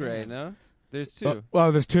God Sucre. damn. No, there's two.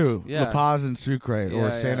 Well, there's two. Yeah. La Paz and Sucre, or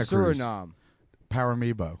Yeah, Santa Cruz. Suriname.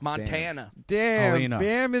 Paramaribo. Montana. Damn. Helena.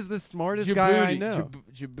 Bam is the smartest guy I know.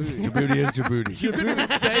 Djibouti. Djibouti is Djibouti. He couldn't even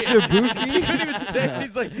say it. He couldn't even say it.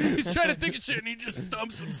 He's like, he's trying to think of shit, and he just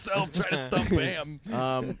stumps himself trying to stump Bam.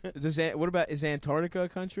 What about is Antarctica a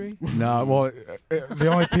country? No, well,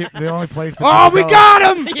 the only place. Oh, we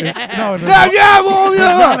got him! No, Yeah, there's yeah, well, It's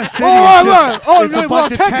yeah. not a city, Oh, it's right. just- Oh, it's a well,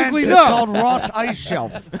 bunch of technically, tents. It's no. called Ross Ice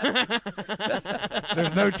Shelf.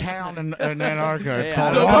 There's no town in Antarctica. It's Yeah,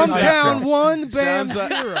 called so Ross Come Ice down Shelf. 1, Bam Sounds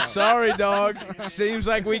like- 0. Sorry, dog. Seems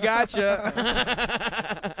like we got you. That's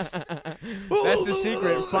the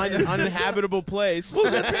secret. Find an uninhabitable place. You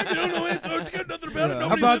don't know Antarctica, nothing about it. How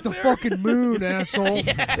Nobody about lives the there. fucking moon, asshole? You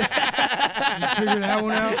figure that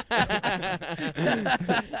one out?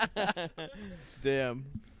 Damn.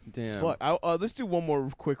 Damn. Fuck. Let's do one more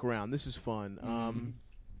quick round. This is fun.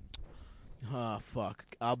 Fuck.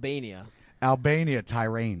 Albania. Albania,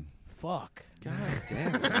 Tirane. Fuck. God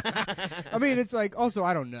damn. I mean, it's like, also,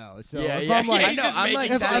 I don't know. So Yeah, if yeah, I'm like, yeah, I know, just I'm making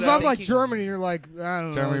like if, that. if I'm like Thinking- Germany, you're like, I don't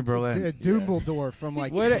know. Germany, Berlin. Dubendorf from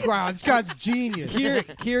like, wow, this guy's genius.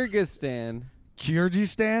 Kyrgyzstan.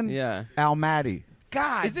 Kyrgyzstan? Yeah. Almaty.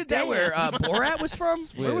 God, isn't that where Borat was from?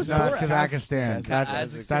 Where was No, it's Borat? Kazakhstan. That's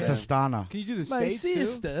Astana. Can you do the states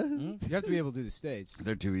too? You have to be able to do the states.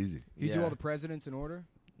 They're too easy. Can you do all the presidents in order?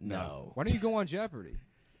 No. Why don't you go on Jeopardy?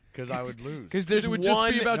 because I would lose. Because there's It would one.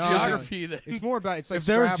 just be about No, geography then. It's more about it's like If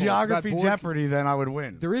there was Scrabble. It's about Geography board- Jeopardy, then I would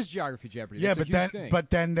win. There is Geography Jeopardy. Yeah, That's a but huge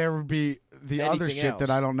then thing. there would be the other Anything shit that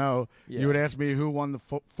else. I don't know. Yeah. You would ask me who won the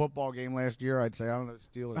football game last year. I'd say I don't know,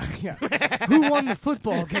 Steelers. Who won the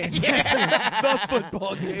football game? the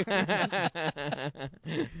football game.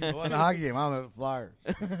 Who won the hockey game? I don't know, the Flyers.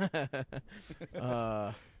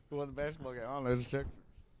 uh, Who won the basketball game? I don't know, the Sixers.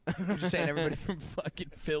 I'm just saying everybody from fucking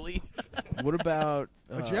Philly. what about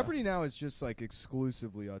Jeopardy now is just like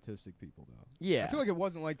exclusively autistic people, though. Yeah. I feel like it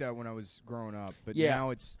wasn't like that when I was growing up, but Yeah. now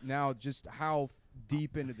it's just how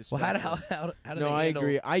deep into the Well, spectrum. how do No, they I handle-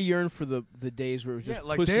 agree. I yearn for the days where it was just Yeah,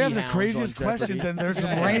 like pussy they have the hounds craziest on Jeopardy. questions, and there's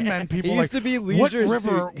some Rain Man people It like, used to be what Leisure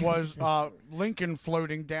river Suit. was Lincoln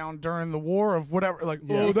floating down during the war of whatever? Like,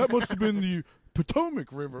 Yeah. oh, that must have been the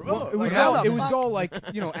Potomac River. Well, Oh, like, how the fuck? all like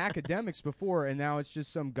academics before, and now it's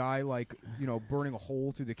just some guy like burning a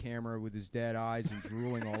hole through the camera with his dead eyes and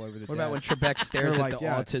drooling all over the. What about when desk. Trebek stares They're at like, the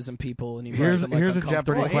yeah. autism people and he Here's- makes them like here's a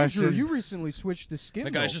uncomfortable? Jeopardy Well, Andrew, question. you recently switched to skim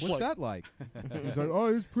The guy's milk. just What's like- that like? He's like,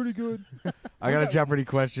 oh, it's pretty good. I got a Jeopardy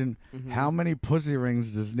question. How many pussy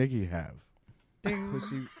rings does Nikki have?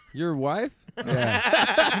 Pussy. Your wife? And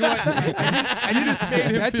you just made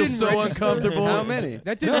him That feel didn't so register. uncomfortable. How many?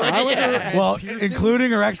 That didn't register as Well, piercings?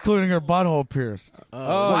 including or excluding her butthole pierced.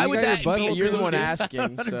 Oh, Why you would got your that butthole be? You're the pierced? one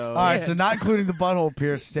asking. So All right, so not including the butthole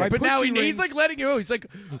pierced. By But now pussy he's rings- like letting you know. He's like,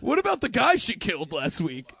 what about the guy she killed last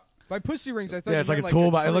week? By pussy rings, I thought Yeah, you it's like a meant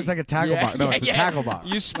toolbox. It tree. looks like a tackle box. No, it's a tackle box.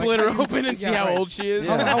 you split Like her how you open would- and see yeah, how right. old she is.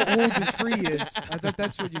 How old the tree is. I thought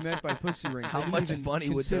that's what you meant by pussy rings. I How didn't much even money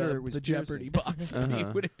would consider it was the Jeopardy piercing. box be?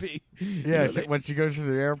 Would it be? Yeah, when she goes to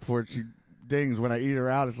the airport, she dings. When I eat her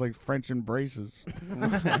out, it's like French embraces.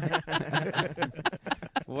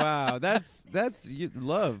 Wow, that's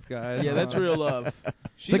love, guys. Yeah, that's real love.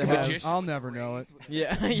 She's Like a have- magician. I'll never know it.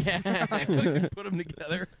 Yeah, yeah. Put them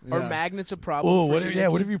together. Are Yeah. magnets a problem? Oh, for what you, if, Nikki?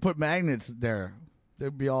 what if you put magnets there?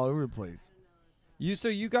 They'd be all over the place.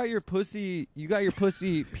 You got your pussy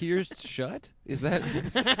pierced shut? Is that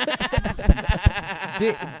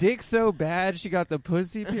dick so bad she got the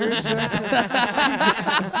pussy pierced shut?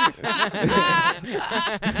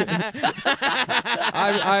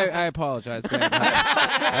 I apologize, man.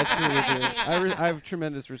 I truly do. I have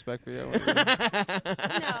tremendous respect for you. No,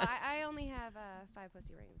 I only have 5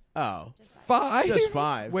 pussy rings. Oh, Just 5. 5? just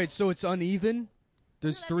 5. Wait, so it's uneven?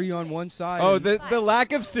 There's that's 3 on including. one side. Oh, and- the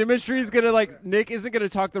lack of symmetry is gonna Nick isn't gonna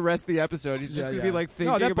talk the rest of the episode. He's just gonna be thinking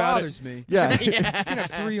no, that about bothers it. me. Yeah. You can have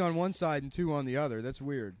 3 on one side and 2 on the other. That's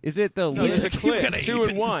weird. Is it the No, it's a You clip. gotta 2 even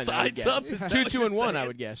and 1. I would sides guess. up, is that 2, what 2 you're and 1. I saying?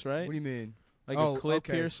 would guess, right? What do you mean? Like oh, a clip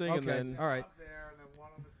okay. piercing, and Okay. then all right.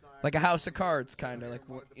 Like a house of cards, kind of like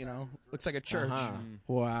looks like a church. Uh-huh.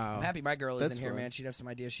 wow. I'm happy my girl That's isn't here, fun. man. She'd have some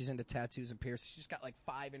ideas. She's into tattoos and piercings. She's got like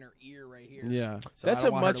 5 in her ear right here. Yeah. So That's I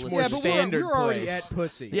don't a want her much to more Yeah, listen. but standard we're already place. at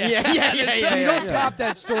pussy. yeah, yeah, yeah, So you don't top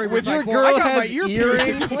that story with your like, girl well, I got has my ear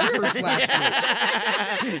earrings. pierced in Claire's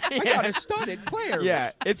last week. I got a stud at Claire's.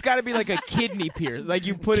 Yeah, it's got to be like a kidney pierce. Like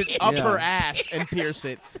you put it up Yeah. her ass and pierce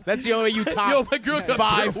it. That's the only way you top Yo, my girl got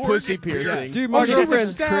 5 her pussy organ pierced. piercings. Dude, Oh, my she was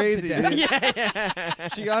girlfriend's stabbed to crazy. death. Dude. Yeah.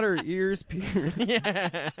 She got her ears pierced.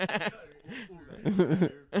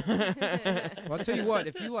 Well, I'll tell you what.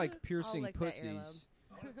 If you like piercing lick that pussies,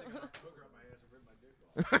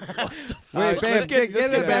 Wait, Bam, let's get it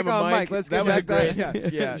Bam back a on mic. mic. Let's That get was back great.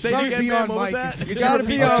 that. Yeah. It's Say gotta it again, be Bam. on What was mic. that? You gotta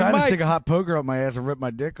be I was on trying to mic. stick a hot poker up my ass and rip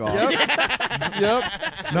my dick off. Yep.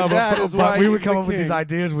 No, That but is why we would he's come the up with these king.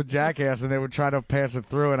 ideas with Jackass, and they would try to pass it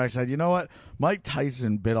through. And I said, you know what? Mike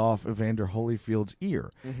Tyson bit off Evander Holyfield's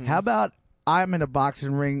ear. How about I'm in a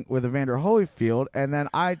boxing ring with Evander Holyfield, and then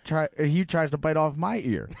he tries to bite off my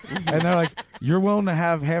ear, and they're like, "You're willing to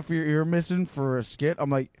have half your ear missing for a skit?" I'm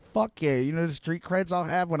like, "Fuck yeah!" You know the street creds I'll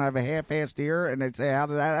have when I have a half-assed ear, and they say, "How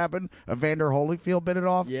did that happen?" Evander Holyfield bit it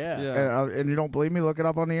off. Yeah. And you don't believe me? Look it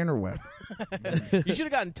up on the interweb. You should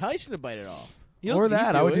have gotten Tyson to bite it off. Or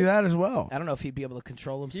that, I would do that as well. I don't know if he'd be able to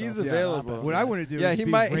control himself. He's and available. stop what I want to do Yeah, is he be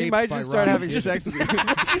might raped just by start Robert having Gibbs. sex with you.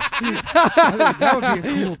 That would be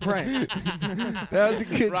a cool prank. That was a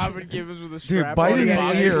good. Robert Gibbons with a Dude, strap biting on. an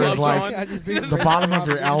boxing ear is gloves like on. I just be the bottom of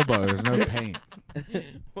your elbow. There's no pain.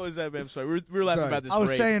 What was that, man? I'm sorry. We were laughing Sorry. about this I was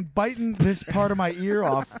rape. saying, biting this part of my ear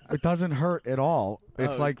off, it doesn't hurt at all.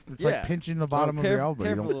 It's Oh, like yeah. pinching the bottom of your elbow.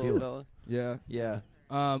 You Careful, don't feel little it. fella. Yeah.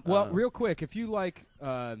 Yeah. Well, real quick, if you like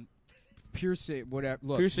piercing, whatever,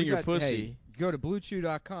 look, Piercing we your got- pussy. Hey, go to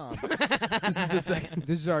BlueChew.com. This is the second.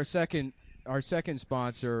 This is our second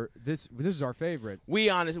sponsor. This is our favorite.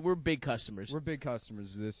 We're big customers. We're big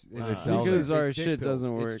customers of this. Wow. Sells Because it's our dick shit pills.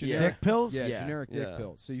 doesn't It's work. generic- Dick pills? Yeah, Yeah. generic dick Yeah.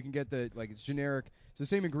 pills. So you can get it's generic. It's the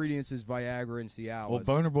same ingredients as Viagra and Cialis. Well,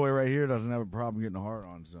 Boner Boy right here doesn't have a problem getting a hard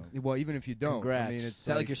on. So Well, even if you don't, Congrats. I mean, it's Is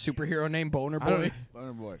that like your superhero name, Boner I don't- Boy?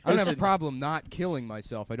 Boner Boy. I don't have a problem not killing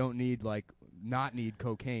myself. I don't need not need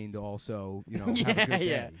cocaine to also have a good day.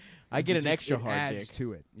 yeah. I get It an just- extra it hard adds dick.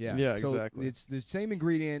 to it. Yeah, Yeah, so exactly. It's the same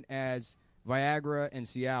ingredient as Viagra and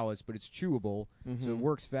Cialis, but it's chewable, so it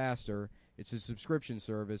works faster. It's a subscription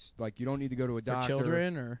service. Like you don't need to go to a For doctor.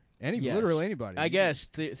 children or Yes. Literally anybody. I guess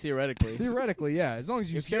theoretically. Theoretically, yeah. As long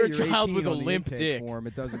as you If say you're a you're child 18 with a on the limp intake dick. form,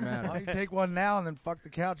 it doesn't Why matter. don't you take one now and then fuck the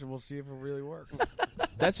couch and we'll see if it really works.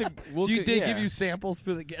 That's a. We'll Do you yeah. give you samples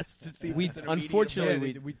for the guests to see? if We- it's an immediate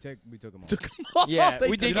unfortunately, effect? we took them all. Took 'em all. Yeah, They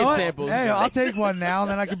we took did 'em get all. samples. Hey, I'll take one now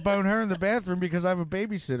and then I can bone her in the bathroom because I have a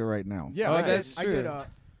babysitter right now. Yeah, Oh, I that's get, true.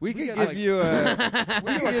 we We could get, give like- you a. we We get could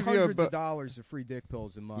like give you a. hundreds of dollars of free dick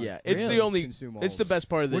pills a month. Yeah, it's Really? the only. Consume all It's the of best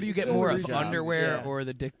part of the. where do you get the more of job. underwear Yeah. or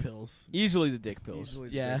the dick pills? Easily the dick pills. Usually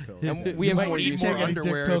the Yeah. dick pills. And we have might more need use. more Take any dick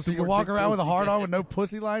underwear, pills so the you can more walk dick around with a pills you hard get. on with no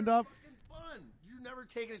pussy lined up. Fun. You've never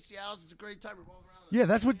taken a Cialis. It's a great time. You're walking around. Yeah,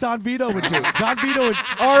 that's what Don Vito would do. Don Vito would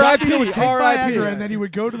R.I.P., Don Vito would take R.I.P.. Viagra and then he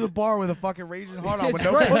would go to the bar with a fucking raging hard on with It's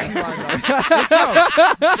no great. pussy lined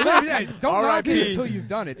up. Yeah, don't knock it R.I.P.. until you've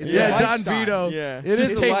done it. It's Yeah, a Don lifestyle. Vito. Yeah. It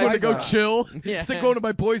Just is a take one to go lifestyle. chill. Yeah. It's like going to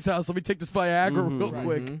my boy's house. Let me take this Viagra real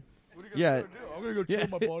quick. Yeah. I'm gonna go chill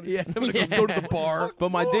my body. Yeah, I'm gonna go to the bar.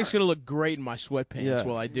 But my dick's gonna look great in my sweatpants Yeah.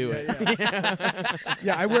 while I do it.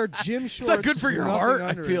 Yeah, I wear gym shorts. It's not good for with your nothing heart. I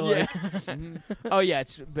under feel it. like. Oh yeah,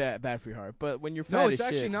 it's bad for your heart. But when you're fat No, as it's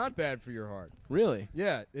actually shit- not bad for your heart. Really.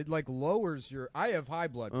 Yeah, it like lowers your. I have high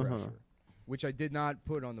blood Uh-huh. pressure, which I did not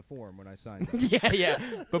put on the form when I signed it. Yeah.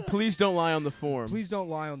 But please don't lie on the form. Please don't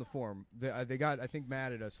lie on the form. They got, I think,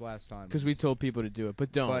 mad at us last time because we told people to do it,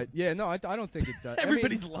 but don't. But yeah, no, I don't think it does.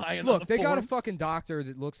 Everybody's I mean, lying. Look, on the they got a form. fucking doctor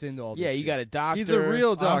that looks into all this. yeah, you shit. got a doctor. He's a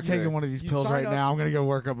real I'm doctor. taking one of these You pills sign right up- now. I'm gonna go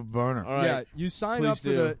work up a boner. All right. Yeah, you sign Please up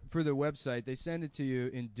do. for the website. They send it to you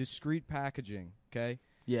in discreet packaging. Okay,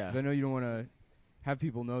 Yeah. because I know you don't want to have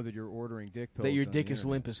people know that you're ordering dick pills. That your on dick the is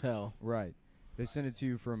internet. limp as hell. Right. They send it to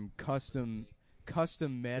you from custom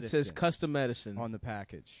medicine. It says custom medicine. on the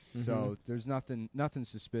package. So there's nothing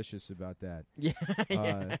suspicious about that. Yeah.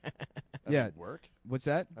 Uh, And yeah. they work? What's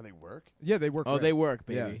that? And they work? Yeah, they work. Oh, great. they work,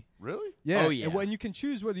 Yeah. baby. Really? Yeah. Oh, yeah. And when you can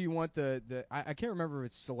choose whether you want the I can't remember if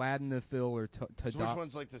it's Sildenafil or So which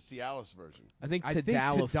one's like the Cialis version? I think I think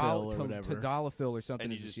tadalafil or whatever. Tadalafil or something.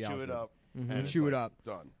 And you is just a chew Cialis it one. up. Mhm. And You it's chew it like up.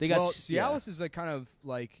 Done. They got Well, s- yeah. Cialis is like kind of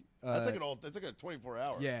like That's like a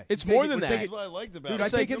 24-hour. yeah. It's You take more it- than you that. take That's it- what I liked about Dude, it. I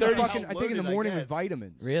It's take like, it no in the matter fucking. how I take it in the loaded morning I with get.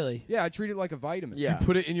 vitamins. Really? Yeah, I treat it like a vitamin. Yeah.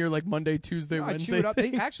 Put it in your like Monday, Tuesday, No, I Wednesday. chew it up.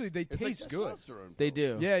 They actually they It's taste like good. testosterone. They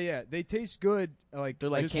pills. do. Yeah, they taste good. Like They're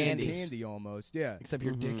like just as candies. candy almost. Yeah. Except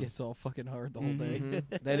your dick Mhm. gets all fucking hard the whole day. Mhm.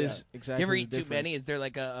 That is exactly. You ever the eat too difference. many? Is there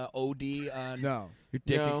like a OD on No. your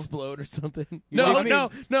dick No. explode or something? No, I mean-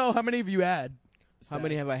 no. How many have you had? How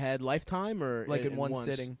many have I had? Lifetime or Like in one once?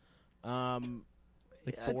 sitting?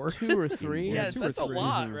 Like 4? 2 or 3. Yeah, two or that's a three.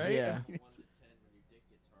 lot, right? Yeah.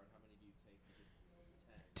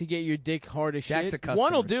 To get your dick hard as Jack's a shit. customer.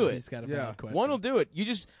 One'll do so it. He's got a Yeah. valid question. One will do it.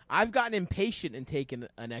 I've gotten impatient in taking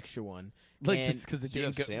an extra one. Like And, just because it Do you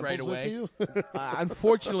have didn't get samples right with away. you?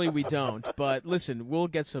 unfortunately, we don't. But listen, we'll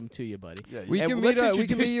get some to you, buddy. Yeah, We And can let's meet. We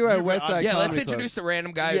can meet you at introduce- Westside. Yeah, let's Comedy introduce Club. the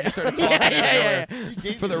random guy who Yeah. just started talking.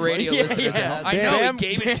 Yeah. For the radio Yeah, listeners. yeah. I know Bam- he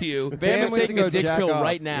gave it to you. Bam is went to taking go a dick jack pill off.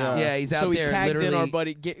 right now. Yeah, he's out so there he tagged in literally- our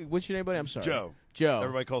buddy. What's your name, buddy? I'm sorry. Joe. Joe.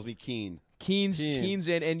 Everybody calls me Keen. Keen's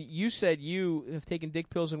in, and you said you have taken dick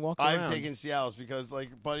pills and walked around. I've taken Cialis because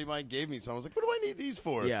like a buddy of mine gave me some. I was like, what do I need these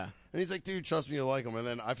for? Yeah. And he's like, dude, trust me, you'll like them. And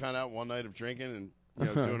then I found out one night of drinking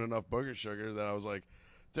and doing enough booger sugar that I was like,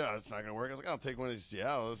 dude, it's not gonna work. I was like, I'll take one of these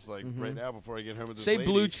Cialis like right now before I get home with this Say lady.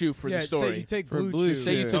 Blue Chew for yeah, the story. Say you take For Blue Blue Chew.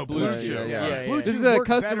 Say you Yeah. took Oh, Blue Blue Chew. Chew, Yeah. Blue This Chew is a works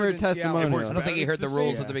better customer than Cialis. testimonial. It works I don't think he heard the It's the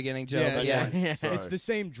rules same- at the beginning, Joe. Yeah, but yeah. yeah. Sorry. It's the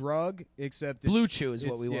same drug, except Blue it's- Chew is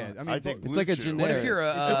what it's- we yeah, want. I mean, I take It's Blue like a Chew. generic. What if you're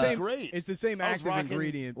It's the a same. great. It's the same I was active rocking-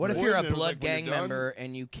 ingredient. what if More you're a than it was blood like when gang you're done. member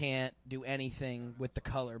and you can't do anything with the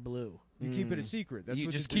color blue? You keep it a secret. That's You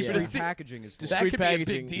what just the keep it a discreet secret. packaging is for. That Discreet could be a packaging,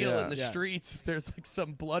 big deal yeah. in the Yeah. streets if there's like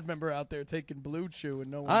some blood member out there taking Blue Chew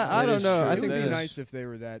and no one. I That don't is know. true. I It think would be that nice if they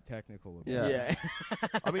were that technical. About Yeah. it. Yeah.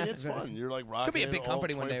 I mean, it's fun. You're like rocking Could be a it big all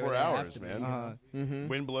company one day 24 where they have hours, to be. man. Uh-huh.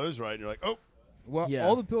 Wind blows right, and you're like, oh, Well, Yeah.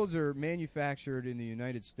 all the pills are manufactured in the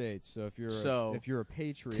United States. So if you're a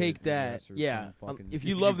patriot, Take I that. guess, or Yeah. some fucking- If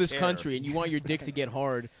you if love you this care. country and you want your dick to get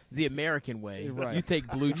hard the American way, Right. you take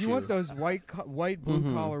Blue if Chew. you want those white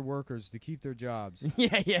blue collar workers to keep their jobs,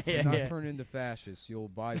 yeah, yeah, yeah. and not yeah. turn into fascists, you'll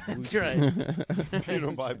buy Blue That's Chew. right. if you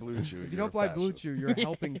don't buy Blue Chew, If you don't buy Blue Chew, you're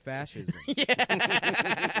helping fascism.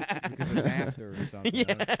 yeah. Because have an after or something.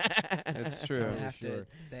 That's true. Sure.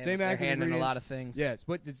 Same Same active hand in a ingredients. lot of things. Yes,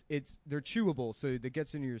 but they're chewable, so it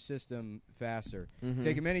gets into your system faster. Mhm.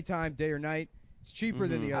 Take them anytime, day or night. It's cheaper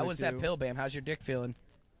than the other How was that two. pill, Bam? How's your dick feeling?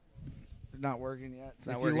 Not working yet. It's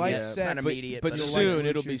not If you working like yet. sex- It's not immediate, But it'll soon like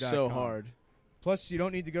it'll be so BlueChew.com. hard. Plus, you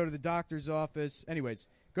don't need to go to the doctor's office. Anyways,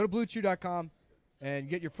 go to BlueChew.com and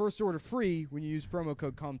get your first order free when you use promo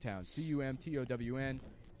code CUMTOWN. CUMTOWN.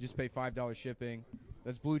 Just pay $5 shipping.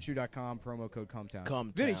 That's BlueChew.com, promo code CUMTOWN.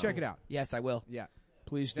 Cumtown. Vinny, check it out. Yes, I will. Yeah.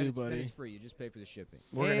 Please Then do, it's, then buddy. it's free. You just pay for the shipping.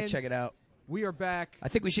 We're going And to check it out. We are back. I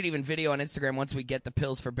think we should even video on Instagram once we get the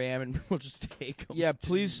pills for Bam, and we'll just take them. Yeah,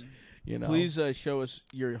 please. You know. Please show us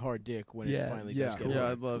your hard dick when it finally does get Yeah,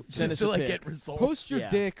 hard. I'd love to. Send us to a like pic. get results. Post your Yeah.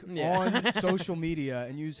 dick Yeah. on social media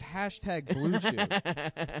and use hashtag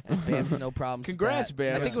BlueChew. Bam's no problems. Congrats, with that.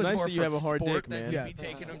 Bam. I think It's it was nice more that you for have a hard sport dick, than man. to Yeah. be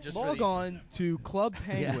taking them just for Log the... on to Club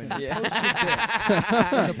Penguin. Yeah. Post your dick.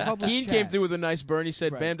 There's a public Keen chat. came through with a nice burn. He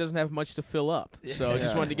said Right. Bam doesn't have much to fill up, so I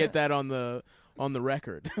just Yeah. wanted to get that on the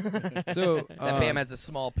record. So That Bam has a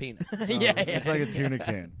small penis. It's like a tuna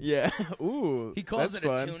can. Yeah. Ooh. He calls that's it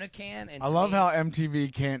fun. a tuna can. And I to love me- how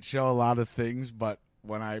MTV can't show a lot of things, but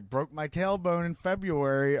when I broke my tailbone in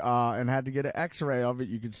February and had to get an X-ray of it,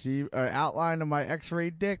 you could see an outline of my X-ray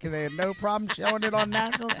dick, and they had no problem showing it on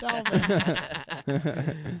national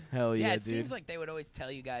television. Hell yeah, Yeah, it dude. seems like they would always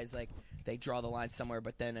tell you guys like they draw the line somewhere,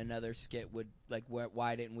 but then another skit would like,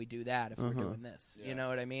 why didn't we do that if we're doing this? You know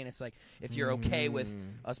what I mean? It's like if you're okay with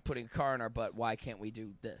us putting a car in our butt, why can't we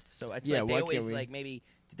do this? So it's Yeah, like they why can't always we? like maybe.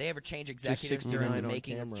 Did they ever change executives during 69 the on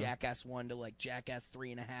making of camera. Jackass 1 to like Jackass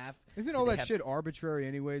 3.5? Isn't Did all they that have- shit arbitrary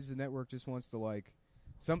anyways? The network just wants to like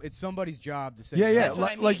it's somebody's job to say Yeah, yeah. That's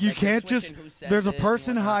what I mean. Like you Like, they're can't just. switching who says There's a it and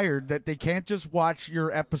person whatnot. hired that they can't just watch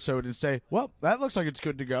your episode and say, "Well, that looks like it's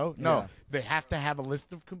good to go." No, Yeah. they have to have a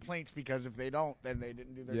list of complaints because if they don't, then they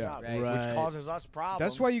didn't do their Yeah. job, Right. Right. which causes us problems.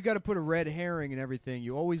 That's why you got to put a red herring and everything.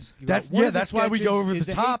 You always That's one of the that's why we go sketches over is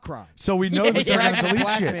the a hate top, crime. so we know that they're Dragging going a to delete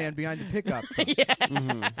black shit. man behind the pickup truck.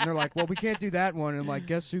 And they're like, well, we can't do that one. And I'm like,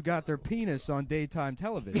 guess who got their penis on daytime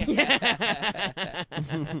television?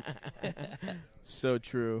 So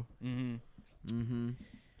true. Mm-hmm. Mm-hmm.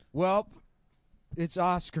 Well, it's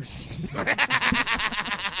Oscar season.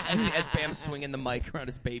 as Bam's swinging the mic around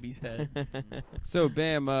his baby's head. So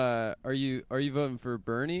Bam, are you voting for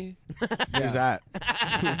Bernie? Who's that?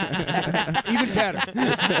 Even better.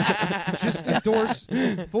 Just endorse,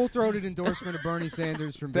 full-throated endorsement of Bernie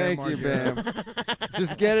Sanders from Bam Thank you, Margera. Bam.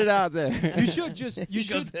 Just get it out there. You should just, you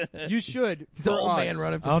should, He's an for old us, man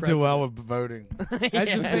running for I'll do president. well with voting.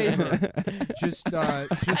 as a favor, just I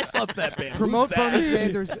love that, Bam. promote Who's that? Bernie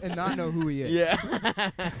Sanders and not know who he is.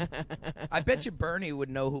 Yeah. I bet you Bernie would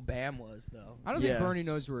know who Bam was, though. I don't Yeah. think Bernie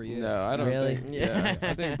knows where he is. No, I don't Really? think. Yeah,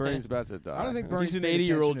 I think Bernie's about to die. I don't think Bernie's He's an paid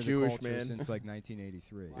 80-year-old attention to the Jewish culture man. since like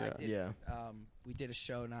 1983. Well, I did, Yeah. we did a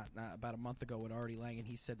show not about a month ago with Artie Lang, and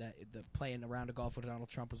he said that the playing a round of golf with Donald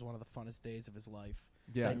Trump was one of the funnest days of his life.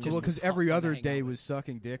 Yeah, Like, just because fun every to other hang day out was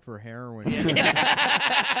sucking dick for heroin. See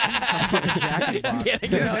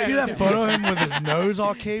that photo of him with his nose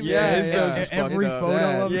all caved? Yeah, his yeah. nose is Every fucked up.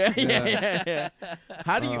 photo of Yeah, it. yeah.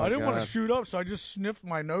 How do you? Oh, I didn't want God. to shoot up, so I just sniffed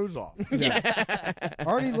my nose off.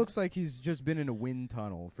 Artie looks like he's just been in a wind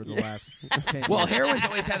tunnel for the last 10 Well, years.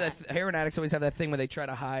 heroin addicts always have that thing where they try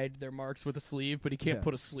to hide their marks with a sleeve, but he can't Yeah.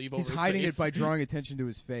 put a sleeve He's over hiding his it face. by drawing attention to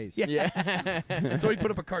his face. Yeah. So he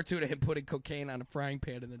put up a cartoon of him putting cocaine on a frying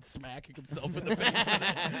pan and then smacking himself in the face with it.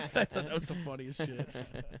 I thought that was the funniest shit.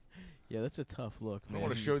 Yeah, that's a tough look, I man. don't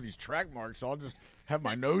want to show these track marks, so I'll just have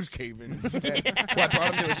my nose cave in instead. Well, I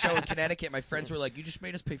brought him to a show in Connecticut. My friends were like, "You just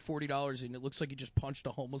made us pay $40, and it looks like you just punched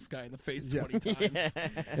a homeless guy in the face 20 times."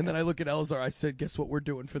 And then I look at Elzar. I said, "Guess what we're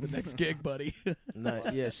doing for the next gig, buddy?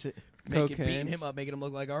 Yes. Beating him up, making him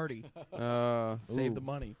look like Artie. Save Ooh. the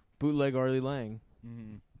money." Bootleg Arlie Lang.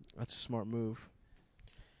 Mm-hmm. That's a smart move.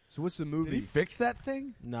 So what's the Did movie? he fix that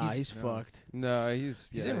thing? Nah, he's no. fucked. No,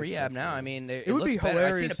 He's in rehab now. I mean, it would looks be better. I seen a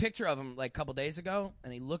hilarious. picture of him like a couple days ago,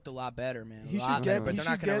 and he looked a lot better, man. He A should lot get- better, but he they're should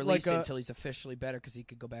not going to get, like, release it a- until he's officially better because he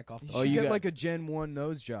could go back off the You show. should you get got- like a Gen 1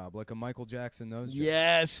 nose job, like a Michael Jackson nose job.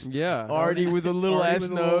 Yes. Yeah. Artie with a little Artie ass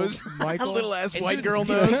with a little nose. Michael. A little ass And white do the girl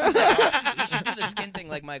skin- nose. You should do the skin thing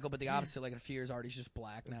like Michael, but the opposite. Like in a few years, Artie's just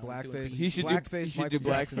black now. He's doing Blackface. He should do- blackface. he should Michael do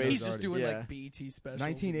Jackson blackface. nose He's just Artie. doing Yeah. like BET specials.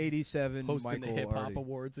 1987 hosting Michael the hip hop Artie.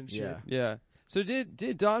 awards and shit. Yeah. Yeah. So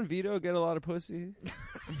did Don Vito get a lot of pussy?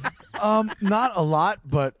 Not a lot,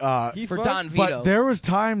 but For Don Vito. but there was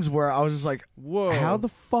times where I was just like, Whoa. how the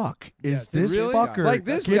fuck is Yeah, this really? fucker Like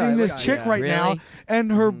this getting guy, this like- chick yeah. right now? Really?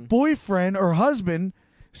 And her Mhm. boyfriend or husband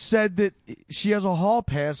said that she has a hall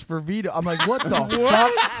pass for Vito. I'm like, what the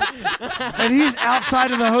fuck? And he's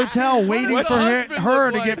outside of the hotel waiting What's for husband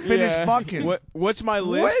her to look get like? finished fucking. What's my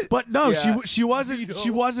list? But no, Yeah. she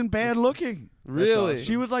wasn't bad looking. Really?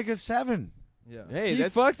 She was like a 7. Yeah. Hey, He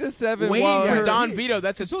that's fucked a 7 waiting while for her, Don Vito.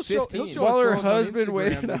 That's a He'll show 15. While her us girls on husband Instagram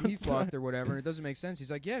waited that he outside. fucked or whatever, and it doesn't make sense. He's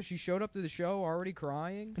like, yeah, she showed up to the show already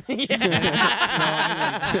crying.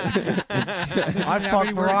 I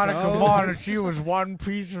fucked Veronica Vaughn and she was one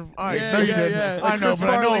piece of. I know you didn't. I know, but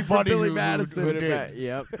I know a buddy who did.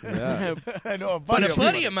 Yep. Yeah. I know a But buddy. a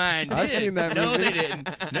buddy of mine did. I've seen that no, movie. they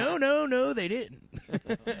didn't. No, they didn't. Did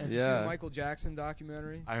you see the Yeah. Michael Jackson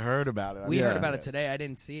documentary? I heard about it. We Yeah. heard about it today. I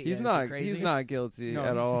didn't see it. He's yet. not. Is it crazy? He's not guilty No,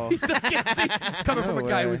 at he's- all. He's not guilty. Coming from a No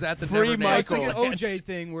guy who way. was at the Free Never It's like an Michael. OJ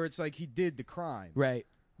thing where it's like he did the crime, Right.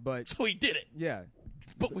 but So he did it, yeah,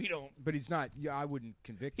 but we don't. but he's not. Yeah, I wouldn't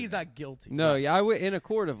convict him. He's not guilty. No, yeah, I would in a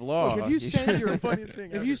court of law. Look, if you send your Funniest thing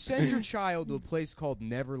if ever. you send your child to a place called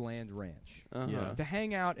Neverland Ranch Uh-huh. to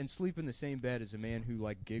hang out and sleep in the same bed as a man who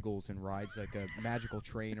like giggles and rides like a magical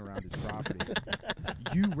train around his property,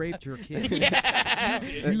 you raped your kid.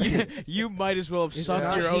 You might as well have Is sucked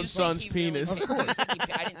that- your You own think son's he really penis. paid-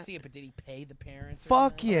 I didn't see it, but did he pay the parents? or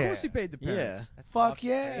Fuck something? Of yeah. course, he paid the parents. Yeah. Fuck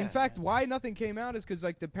yeah. In fact, why nothing came out is because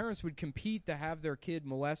like the parents would compete to have their kid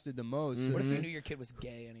molested the most. What if Mm-hmm. you knew your kid was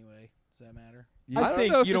gay anyway? Does that matter? I I don't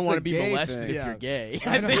think know if you don't it's want a to be gay molested thing. if Yeah. you're gay.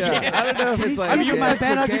 Yeah, I don't know if it's like. I mean, gay. my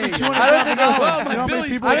bad. I'll give you $200. I don't think You know well, how many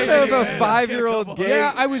people I don't know if say a 5-year-old gay.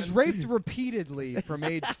 Yeah, I was raped repeatedly from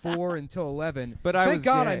age 4 until 11. But I Thank was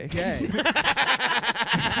God gay. I'm gay.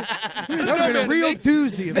 That would have been a real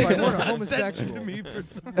doozy if I weren't a homosexual. to me for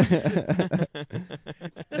some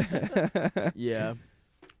Yeah.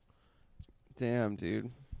 Damn,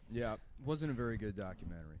 dude. Yeah, wasn't a very good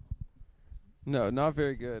documentary. No, not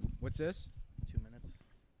very good. What's this? 2 minutes.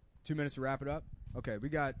 2 minutes to wrap it up? Okay, we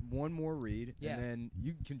got one more read, Yeah. and then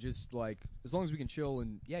you can just, like, as long as we can chill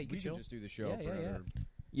and Yeah, you can we chill. can just do the show Yeah, for yeah, another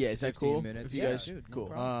Yeah, is that 15 cool? minutes. If you Yeah, guys, dude, no cool.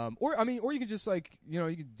 problem. or you can just like you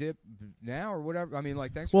can dip now or whatever. I mean,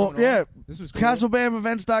 like thanks for Well, coming yeah. on. This was cool.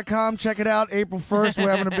 CastleBamEvents.com. Check it out. April 1st, we're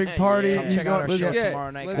having a big party. Come You check go- out our let's show get-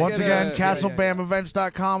 tomorrow night. let's guys. Once get again, a-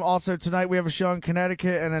 CastleBamEvents.com. Also, tonight we have a show in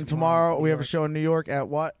Connecticut, and then tomorrow we have a show in New York at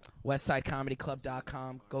what?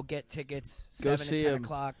 WestsideComedyClub.com. Go get tickets. Go 7 see and 10 him.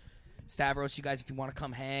 o'clock. Stavros, you guys, if you want to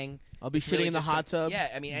come hang. I'll be It's sitting really in the just hot like- tub. Yeah,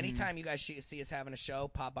 I mean, anytime you guys see us having a show,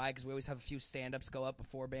 pop by because we always have a few stand-ups go up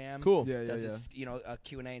before BAM. Cool. Yeah, Does yeah. this,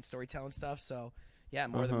 Q&A and storytelling stuff. So, yeah,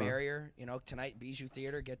 more the merrier. Tonight, Bijou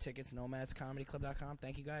Theater. Get tickets, nomadscomedyclub.com.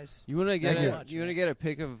 Thank you guys. You want to get Thank you a much, you want to man. get a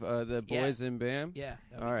pic of the Yeah. boys in BAM? Yeah.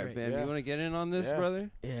 that'd be All right, great. BAM. You want to get in on this, Yeah. brother?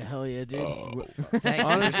 Yeah, hell yeah, dude. Thanks.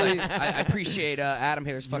 Honestly- I appreciate Adam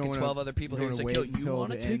here. There's You don't fucking wanna- 12 other people you here. don't He's wanna like, wait yo, you until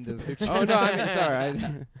want to the take end the of- picture? Oh no, I mean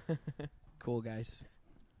sorry. Cool, guys.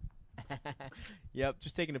 Yep,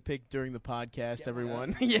 just taking a pic during the podcast, Yeah,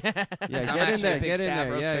 everyone. yeah. Yeah, I'm get in actually there. a big Get in there.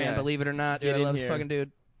 Stavros Yeah, fan, yeah. believe it or not. Dude, Get I in love this here. fucking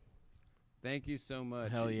dude. Thank you so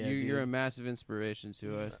much. Hell yeah, You're a dude. massive inspiration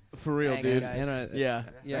to us. For real, Thanks, dude. guys. And Yeah.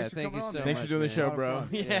 yeah, Thanks for thank you coming on, so man. much. Thanks for doing the man. show, A lot of bro. fun.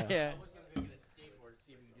 Yeah, Yeah.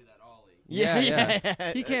 yeah.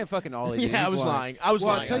 Yeah. He can't fucking ollie. Dude. Yeah, I He's was lying. lying. I was Well,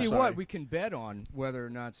 lying. I'll tell I'm you sorry. what, we can bet on whether or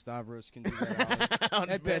not Stavros can do that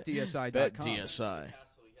at betdsi.com. Bet DSI.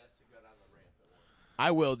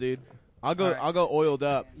 I will, dude. I'll go. All right. I'll go oiled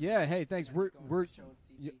up. Yeah, hey, thanks. We're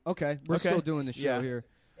okay. We're Okay. still doing the show Yeah. here.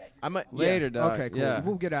 I might Later, dog. Okay, cool. Yeah.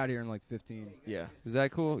 We'll get out of here in like 15. Yeah. Is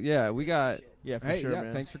that cool? Yeah, we got. Yeah, for Hey, sure, yeah,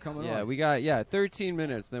 man. thanks for coming Yeah, on. we got. 13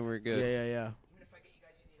 minutes. Then we're Yeah, good. yeah,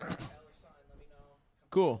 yeah.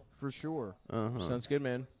 Cool. For sure. Uh-huh. Sounds good,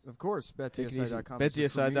 man. Of course, betdsi.com.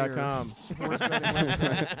 BetDSI.com. Sports betting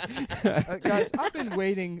website. Guys, I've been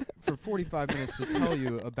waiting for 45 minutes to tell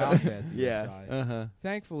you about BetDSI. Yeah. Uh-huh.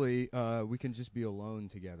 Thankfully, we can just be alone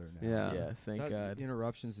together now. Yeah. Yeah, thank Without God.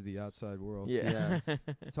 interruptions of the outside world. Yeah.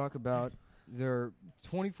 Talk about their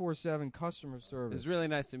 24/7 customer service. It's really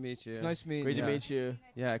nice to meet you. It's nice meeting Great you. to meet you.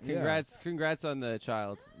 Yeah, congrats on the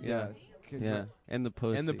child. Yeah. Yeah. And the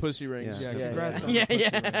pussy. And the pussy rings. Yeah, yeah, congrats on yeah. the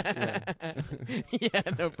Yeah, pussy yeah. Yeah,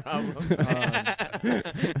 no problem.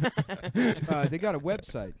 They got a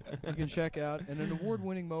website you can check out and an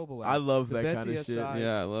award-winning mobile app. I love The that kind of shit. BetDSI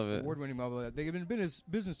Yeah, I love it. Award-winning mobile app. They've been in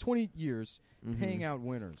business 20 years, paying out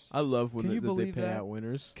winners. I love when Can you they believe pay that? out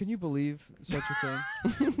winners. Can you believe such a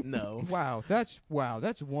thing? No. Wow, that's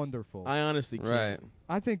wonderful. I honestly can't. Right.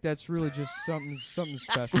 I think that's really just something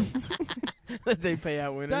special. That they pay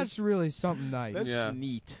out winners. That's really something nice. That's Yeah.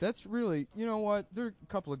 neat. That's really, you know what? There are a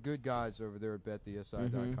couple of good guys over there at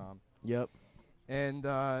betdsi.com. Yep. And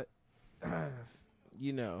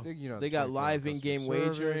You know. they They got 24 live customer in-game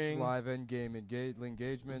service, wagering. live in-game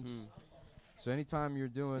engagements. So anytime you're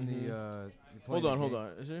doing you're playing Hold the on.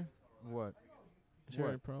 Is there? What? Is there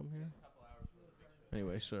any problem here?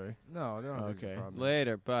 Anyway, sorry. No, they don't have Okay. a problem.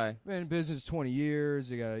 Later. Bye. Been in business 20 years.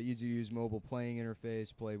 They got an easy-to-use mobile playing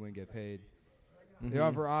interface. Play, win, get paid. They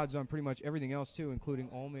offer odds on pretty much everything else, too, including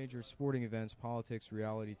all major sporting events, politics,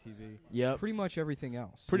 reality TV. Yep. Pretty much everything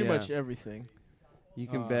else. Pretty Yeah. much everything. You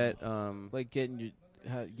can bet. Like getting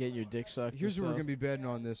your dick sucked. Here's and what we're stuff. going to be betting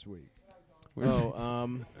on this week.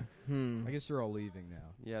 I guess they're all leaving now.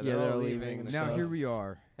 Yeah, they're they're all leaving. leaving. Now, here we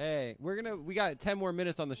are. Hey, we got 10 more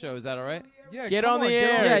minutes on the show. Is that all right? Yeah, Get come on the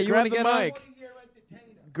air. Yeah, you grab wanna the get on? mic.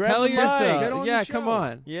 Grab Tell the yourself. mic. Get on Yeah, the come show.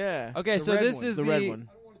 on. Yeah. Okay, The so red this one. is The red one.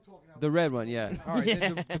 The red one, yeah. All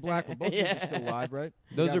right, the black one. Both of them are still live, right?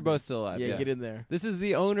 Those gotta are both still alive. Yeah, Yeah, get in there. This is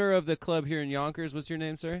the owner of the club here in Yonkers. What's your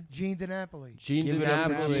name, sir? Gene DiNapoli. Gene Give it up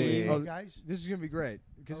for DiNapoli. Gene. Oh, guys. This is going to be great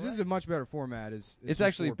because this is a much better format. It's It's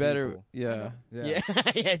actually for better. people. Yeah. Yeah.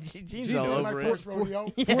 Yeah. Gene's Gene's all on my over first it. rodeo.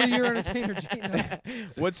 40-year entertainer Gene.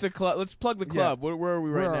 What's the club? Let's plug the club. Where are we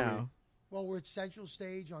Where right are now? Well, we're at Central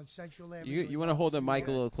Stage on Central Avenue. You want to hold the mic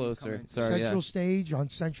a little closer. in. Sorry. Central Stage on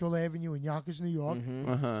Central Avenue in Yonkers, New York.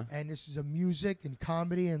 Yeah. Uh-huh. And this is a music and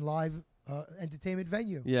comedy and live entertainment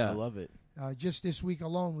venue. Yeah. I love it. Just this week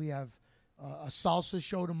alone, we have a salsa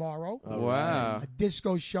show tomorrow, Wow. a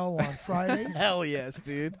disco show on Friday, Hell yes,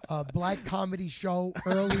 dude. a black comedy show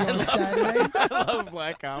early on Saturday, I love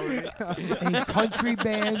black comedy. a country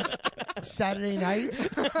band Saturday night.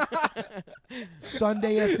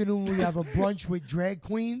 Sunday afternoon, we have a brunch with drag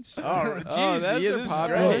queens. Oh, that's a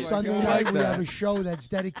popular. And Oh my Sunday God. night, Like we that. have a show that's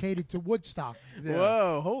dedicated to Woodstock. Yeah.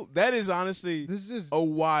 Whoa, that is honestly This is a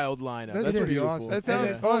wild lineup. That's That's pretty beautiful. awesome. That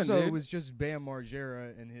sounds And fun, also, dude. it was just Bam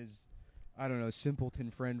Margera and his, I don't know,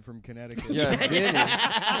 simpleton friend from Connecticut. Yeah, Vinny.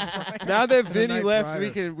 Now that The Vinny night left,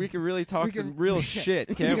 prior. we can really talk We some can- real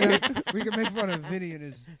shit, can't we? We can make fun of Vinny and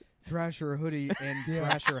his Thrasher hoodie and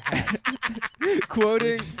Thrasher hat.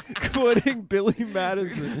 quoting Billy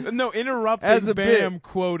Madison. No, interrupting As a Bam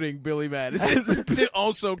quoting Billy Madison to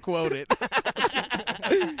also quote it.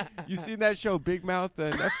 You seen that show Big Mouth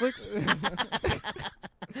on Netflix?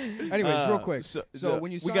 Anyways, real quick. So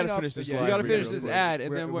when you we sign gotta up, finish this. we live gotta read finish real this quick. ad,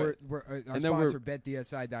 and then our and then sponsor,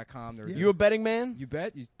 betdsi.com. You a betting man? You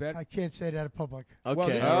bet? You bet? I can't say that in public. Okay. Well,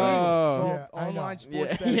 this is Oh. legal. Yeah, So I know. online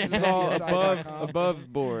sports Yeah. betting This is all betdsi.com.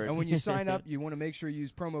 above board. And when you sign up, you want to make sure you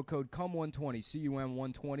use promo code CUM120,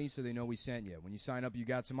 CUM120, so they know we sent you. When you sign up, you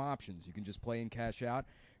got some options. You can just play and cash out.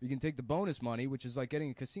 You can take the bonus money, which is like getting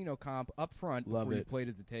a casino comp up front Love before you it. played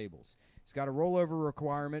at the tables. It's got a rollover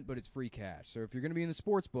requirement, but it's free cash. So if you're going to be in the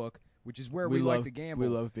sports book, which is where we love, like to gamble, We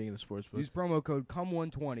love being in the sports book. use promo code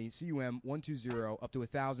CUM120, CUM120, up to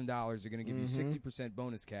 $1,000. They're going to give you 60%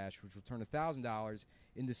 bonus cash, which will turn $1,000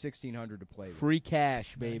 into $1,600 to play with. Free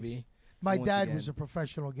cash, baby. My Once dad again. was a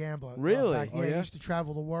professional gambler. Really? Back, Oh, yeah, yeah? he used to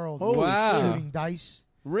travel the world Holy Wow. shit. shooting dice.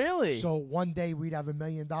 Really? So one day we'd have $1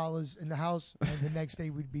 million in the house, and the next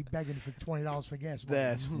day we'd be begging for $20 for gas money.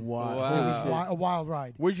 That's wild. Wow. Holy It was shit. a wild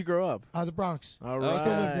ride. Where'd you grow up? The Bronx. All Oh, right. I still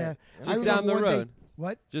live there. I Just remember down the one day- road.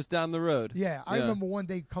 what? Just down the road. Yeah, I Yeah. remember one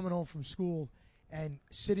day coming home from school, and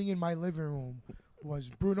sitting in my living room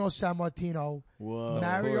was Bruno Sammartino, Whoa.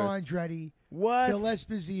 Mario course. Andretti, What? Phil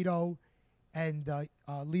Esposito, and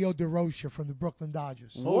Leo DeRocha from the Brooklyn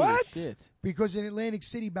Dodgers. Holy What? shit. Because in Atlantic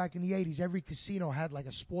City back in the 80s, every casino had like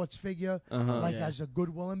a sports figure, like Yeah. as a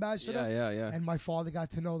goodwill ambassador. Yeah. And my father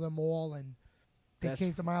got to know them all, and they That's-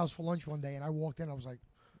 came to my house for lunch one day, and I walked in, I was like,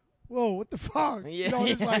 whoa, what the fuck? Yeah. You know,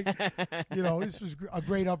 it's like, this was a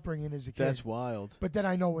great upbringing as a kid. That's wild. But then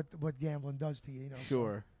I know what gambling does to you. So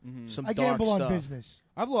Sure. Some I dark gamble on stuff. business.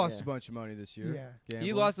 I've lost Yeah. a bunch of money this year. Yeah. Gambling.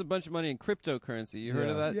 You lost a bunch of money in cryptocurrency. You heard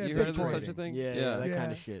of that? Yeah, you heard of Bitcoin. such a thing? Yeah, that Yeah.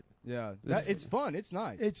 kind of shit. Yeah. This- It's fun. It's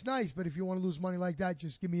nice. It's nice, but if you want to lose money like that,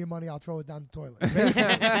 just give me your money. I'll throw it down the toilet. I'll tell you,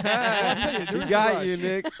 there He is a got rush. you,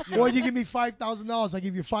 Nick. Or you give me $5,000, I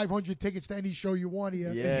give you 500 tickets to any show you want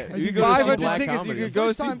here. Yeah. And You you go go see 500 black tickets, comedy. you could go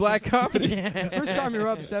First see time- black comedy. The first time you're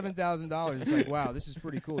up $7,000, it's like, wow, this is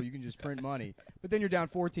pretty cool. You can just print money. But then you're down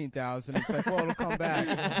 $14,000. It's like, well, it'll come back.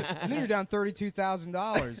 And then you're down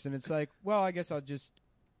 $32,000, and it's like, well, I guess I'll just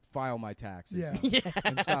file my taxes. Yeah.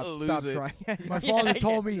 And stop Lose it. trying. My father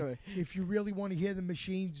told me, Yeah. if you really want to hear the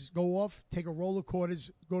machines go off, take a roll of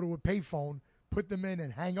quarters, go to a payphone, put them in,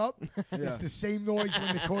 and hang up. It's the same noise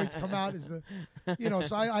when the coins come out as the,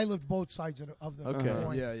 So I lived both sides of the Okay.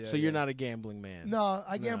 coin. Yeah. So you're not a gambling man. No,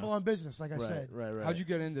 I gamble on business, like I Right, said. right. How'd you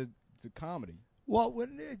get into comedy? Well,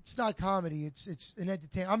 it's not comedy. It's an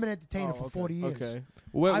entertainer. I'm an entertainer for 40 years. Okay.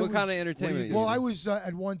 What was- kind of entertainment? Well, I was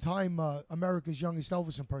at one time America's youngest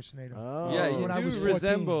Elvis impersonator. Oh. Yeah, you when I do was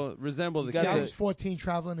 14. resemble the Yeah, I kid. was 14,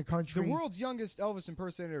 traveling the country. The world's youngest Elvis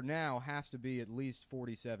impersonator now has to be at least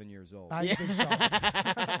 47 years old. I think so.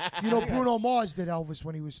 You know, Bruno Mars did Elvis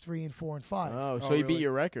when he was 3 and 4 and 5. Oh, so Oh, he beat really?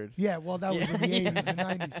 your record. Yeah, well, that was in the 80s and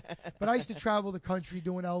 90s. But I used to travel the country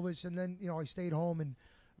doing Elvis, and then, I stayed home, and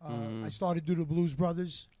I started to do the Blues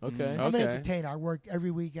Brothers. Okay. I'm an Okay. entertainer. I worked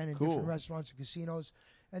every weekend in Cool. different restaurants and casinos.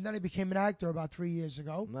 And then I became an actor about 3 years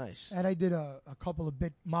ago. Nice. And I did a couple of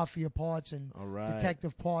bit mafia parts and All right.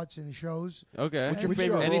 detective parts in the shows. Okay. What's your Which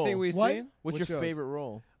favorite show? Anything role? we've What? seen? What's What your shows? favorite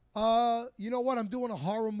role? You know what? I'm doing a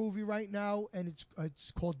horror movie right now, and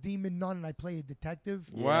it's called Demon Nun, and I play a detective.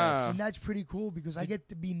 Wow. And that's pretty cool because I get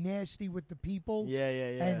to be nasty with the people Yeah.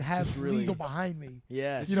 and have Just really, legal behind me.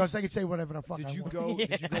 Yeah. You know, so I can say whatever the fuck Did I you want. go?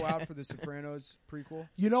 Did you go out for the Sopranos prequel?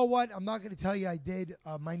 You know what? I'm not going to tell you I did.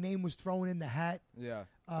 My name was thrown in the hat. Yeah.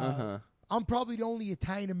 I'm probably the only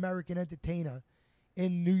Italian-American entertainer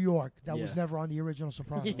in New York that was Yeah. never on the original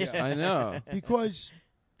Sopranos. Yeah. I know. Because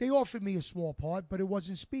they offered me a small part, but it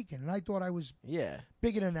wasn't speaking. And I thought I was Yeah.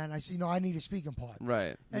 bigger than that. And I said, I need a speaking part.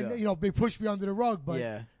 Right. And, Yeah. they pushed me under the rug, but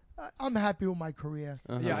Yeah. I'm happy with my career.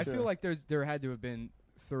 Yeah, I Sure. feel like there had to have been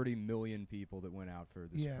 30 million people that went out for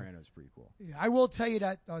the Yeah. Sopranos prequel. Yeah, I will tell you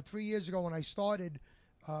that 3 years ago when I started,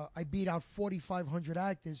 I beat out 4,500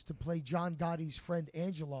 actors to play John Gotti's friend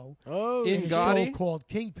Angelo Oh, In in a Gotti? show called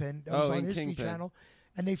Kingpin that was Oh, on in History Kingpin. Channel.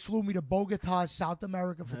 And they flew me to Bogota, South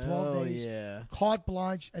America for 12 Hell days. yeah. Carte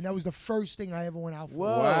blanche, and that was the first thing I ever went out for.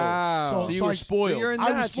 Whoa. Wow. So- So you so were I- spoiled. So you're a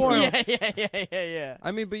I was natural. spoiled. Yeah.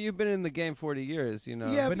 I mean, but you've been in the game 40 years, Yeah, But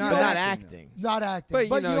you not know, Not acting. acting. Not acting. But,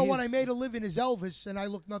 But, you you know, know what? he's- I made a living as Elvis, and I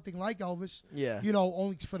look nothing like Elvis. Yeah.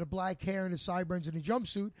 Only for the black hair and the sideburns and the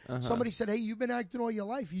jumpsuit. Somebody said, hey, you've been acting all your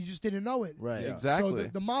life. You just didn't know it. Right. Yeah. Exactly. So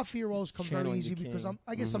the mafia roles come very Channeling easy the because king.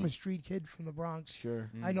 I guess I'm a street kid from the Bronx.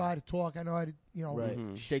 Sure. I know how to talk. I know how to, Right.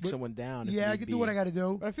 Shake But- someone down. if Yeah, I need can be. do what I got to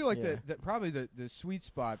do. But I feel like Yeah. probably the sweet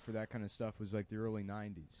spot for that kind of stuff was like the early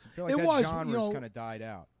 90s. I feel like It that was, genre's kind of died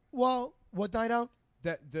out. Well, what died out?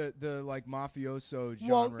 That the like mafioso genre.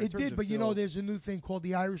 Well, in it terms did, of but film. there's a new thing called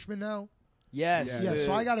The Irishman now. Yes. Yeah. Yeah,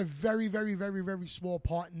 so I got a very, very, very, very small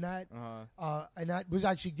part in that. And that was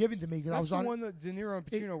actually given to me because I That's was the on. one that De Niro and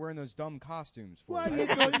Pacino wearing those dumb costumes for. Well,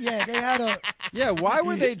 right? yeah, they had a. Yeah, why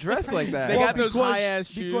were they dressed like that? They got those because- high-ass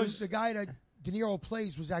Because shoes. the guy that De Niro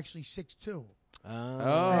plays was actually 6'2".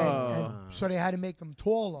 Oh. And so they had to make him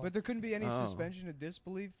taller. But there couldn't be any Oh. suspension of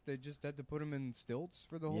disbelief. They just had to put him in stilts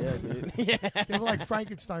for the whole Yeah, movie. dude. They were like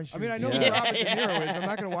Frankenstein shoes. I mean, I know Yeah. who Robert De Niro is. I'm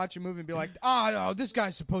not going to watch a movie and be like, no, this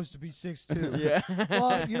guy's supposed to be 6'2". Yeah.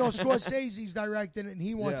 Well, Scorsese's directing it, and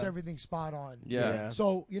he wants Yeah. everything spot on. Yeah.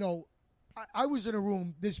 So, I was in a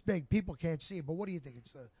room this big. People can't see it, but what do you think?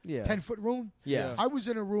 It's a Yeah. 10-foot room? Yeah. I was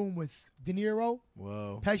in a room with De Niro,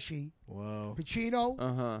 Whoa. Pesci, Whoa. Pacino,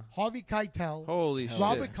 Uh-huh. Harvey Keitel, Holy shit.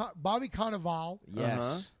 Bobby Cannavale,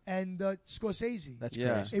 Yes. and Scorsese. That's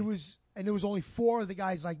Yeah. crazy. It was, and there was only 4 of the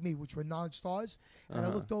guys like me, which were non-stars. And I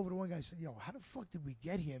Uh-huh. looked over to one guy and said, "Yo, how the fuck did we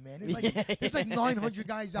get here, man? There's like 900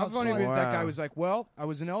 guys How funny outside." if that guy Wow. was like, well, I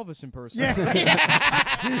was an Elvis impersonator.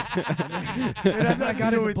 Yeah. And then I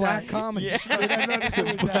got do into with black that. comedy. It had nothing to do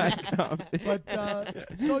with that. But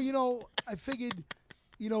so I figured,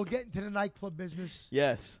 getting to the nightclub business.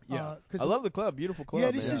 Yes. Yeah. I love the club. Beautiful club.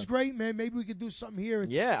 Yeah, this man. is great, man. Maybe we could do something here.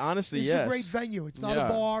 It's, Yeah, honestly, it's yes. a great venue. It's not Yeah. a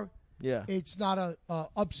bar. Yeah. It's not a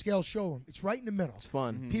upscale showroom. It's right in the middle. It's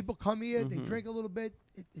fun. People come here, they drink a little bit.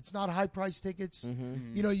 It's not high price tickets.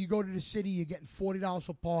 You go to the city, you're getting $40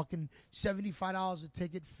 for parking, $75 a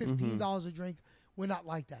ticket, $15 a drink. We're not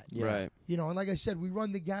like that. Yeah. Right. And like I said, we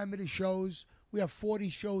run the gamut of shows. We have 40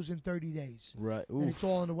 shows in 30 days. Right. And Oof. it's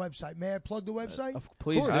all on the website. May I plug the website?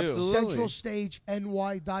 Please do. Absolutely.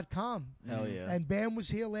 CentralStageNY.com. Hell yeah. And Bam was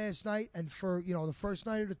here last night, and for the first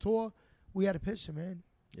night of the tour, we had a pisser, man.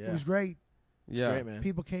 Yeah. It was great. Yeah. Great, man.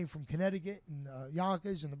 People came from Connecticut and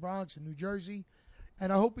Yonkers and the Bronx and New Jersey,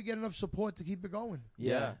 and I hope we get enough support to keep it going.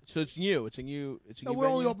 Yeah. So it's new. It's a new. No, we're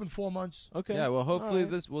only open 4 months. Okay. Yeah, well, hopefully All right.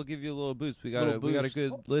 this will give you a little boost. We Little got a boost.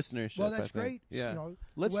 good listenership. Well, that's I think. great. Yeah.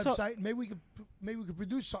 Let's the talk- website. Maybe we could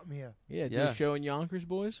produce something here. Yeah. Do Yeah. a show in Yonkers,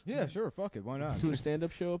 boys. Yeah, sure. Fuck it. Why not? Do a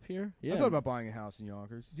stand-up show up here. Yeah. I thought about buying a house in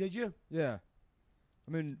Yonkers. Did you? Yeah.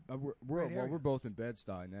 I mean, Great area. we're both in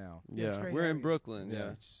Bed-Stuy now. Yeah, it's Yeah, great we're in area. Brooklyn.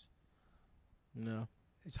 It's- Yeah. No.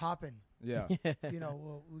 It's hopping. Yeah.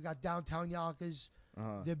 We got downtown Yonkers.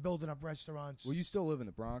 Uh-huh. They're building up restaurants. Well, you still live in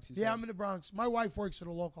the Bronx, you Yeah, said? I'm in the Bronx. My wife works at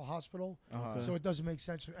a local hospital, Uh-huh. so it doesn't make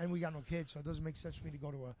sense. And we got no kids, so it doesn't make sense for me to go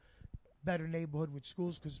to better neighborhood with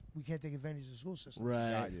schools because we can't take advantage of the school system.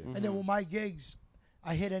 Right. And then with my gigs,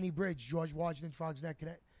 I hit any bridge, George Washington, Frogs Neck,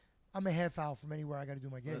 Connect. I'm a half hour from anywhere I got to do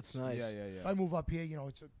my gigs. That's nice. If I move up here,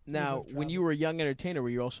 it's a Now, when you were a young entertainer, were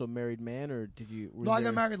you also a married man, or did you? No, I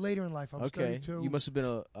got married later in life. I was okay. 32. You must have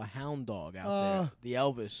been a hound dog out there. The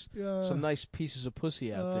Elvis. Some nice pieces of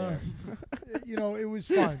pussy out there. It was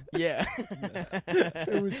fun. Yeah.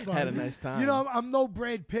 It was fun. Had a nice time. I'm no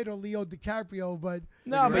Brad Pitt or Leo DiCaprio, but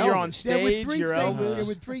no, but you're on stage. You're Elvis. There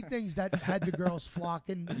were 3 things that had the girls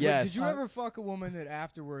flocking. Yes. Did you ever fuck a woman that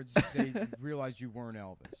afterwards they realized you weren't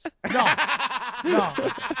Elvis? No.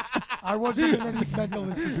 I wasn't in any mental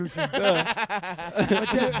institutions.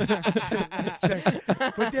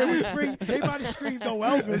 But there were 3. They might have screamed, "Oh,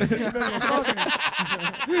 Elvis!" in the middle of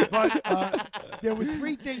fucking. But there were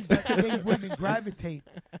 3 things that made women gravitate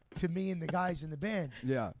to me and the guys in the band.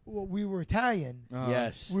 Yeah. Well, we were Italian.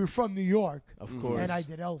 Yes. We were from New York. Of course. And I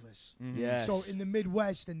did Elvis. Yes. So in the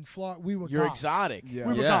Midwest and Florida, we were You're gods. exotic. Yeah.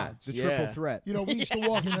 We were gods. The triple threat. We used to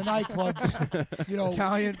walk in the nightclubs.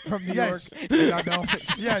 Italian from New Yes. York. And I'm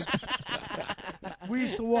Elvis. Yes. We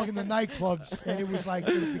used to walk in the nightclubs, and it was like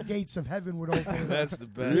the gates of heaven would open. That's the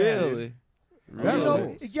best. Really?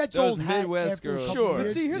 It gets Those old Midwest after a girls. couple Sure.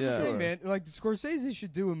 years. See, here's Yeah. the thing, man. Like, Scorsese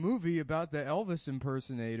should do a movie about the Elvis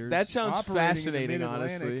impersonators. That sounds operating fascinating, in the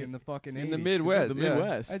Mid-Atlantic honestly. in the fucking In the 80s. Midwest. The yeah.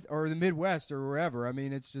 Midwest. Or the Midwest or wherever. I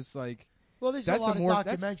mean, it's just like, Well, there's a That's lot a more- of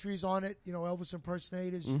that's- documentaries on it. Elvis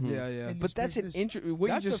impersonators. yeah. in But this that's an business. what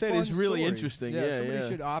That's you just a said is fun really story. interesting. Yeah, Yeah, somebody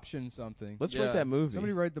should option something. Let's Yeah. write that movie.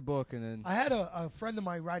 Somebody write the book and then. I had a friend of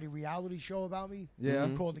mine write a reality show about me. Yeah.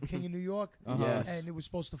 Called The King of New York. Uh-huh. Yes. And it was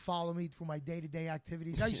supposed to follow me through my day-to-day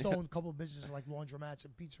activities. I used to own a couple of businesses like laundromats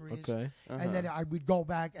and pizzerias. Okay. And then I would go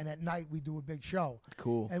back, and at night we'd do a big show.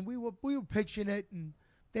 Cool. And we were pitching it, and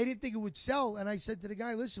they didn't think it would sell. And I said to the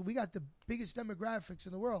guy, "Listen, we got the biggest demographics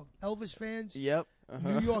in the world: Elvis fans, Yep.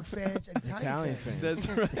 New York fans, and Italian fans." That's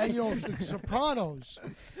right. And The Sopranos.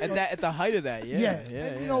 At the height of that, yeah.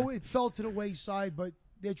 And it fell to the wayside, but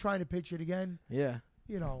they're trying to pitch it again. Yeah.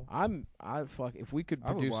 If we could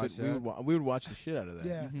I would produce watch it, that. we would watch the shit out of that.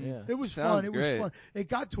 Yeah. Yeah. It was Sounds fun. It great. was fun. It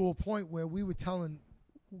got to a point where we were telling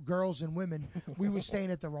girls and women we were staying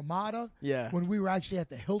at the Ramada Yeah. when we were actually at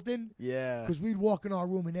the Hilton. Yeah. Because we'd walk in our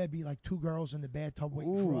room and there'd be like 2 girls in the bathtub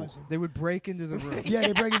waiting for us. And They would break into the room. yeah,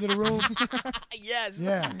 they break into the room. Yes.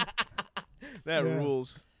 Yeah. That Yeah.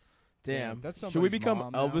 rules. Damn. That's Should we somebody's become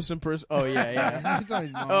mom now. Elvis impersonators? Oh yeah, yeah. It's not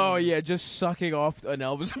his mom. Oh yeah, just sucking off an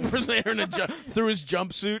Elvis impersonator through his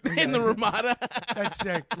jumpsuit in the Ramada. That's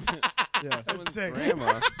sick. Yeah. That's sick.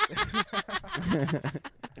 Grandma.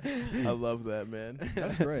 I love that, man.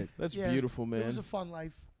 That's great. That's Yeah, beautiful, man. It was a fun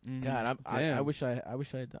life. God, I Damn. wish I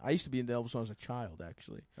used to be into Elvis when I was a child,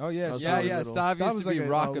 actually. Oh yeah, was Yeah, really yeah. little. Stav Stav used was to like be a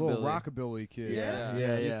little rockabilly. rockabilly kid. Yeah.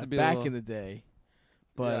 Yeah, Used to be a back little- in the day.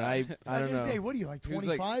 But Yeah. I Back don't in the day, know. what are you, like He was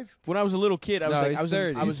like- 25? When I was a little kid, I was No, like, he's I was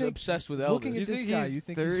 30. You think- obsessed with Elvis. Looking at You this think guy, he's you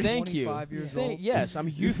think 30? he's Thank you. 25 years Thank- old? Yes, I'm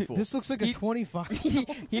youthful. This looks like a 25.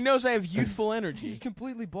 He knows I have youthful energy. He's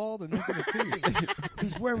completely bald and missing a tooth.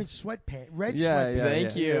 He's wearing sweatpants, red Yeah, sweatpants. yeah.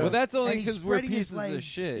 Thank yeah. you. Well, that's only And he's because we're spreading his pieces of legs.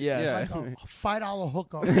 shit. Yeah. Like a $5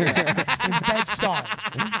 hookup in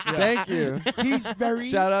Bed-Stuy. Thank you. He's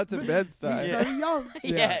very Shout out to he's Bed-Stuy. very young.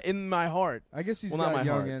 Yeah, in my heart. I guess he's Well, not got my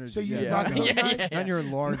young heart. energy. So you yeah. rockabilly guy? Yeah. And your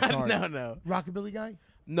large heart. No. Rockabilly guy?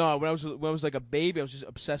 No, when I was like a baby, I was just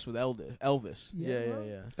obsessed with Elvis. Yeah, Yeah, well,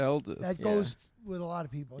 yeah. Eldest. That Yeah. goes with a lot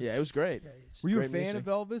of people. Yeah, it was great. Yeah, it's- Were you a Great fan music.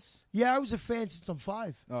 of Elvis? yeah, I was a fan since I'm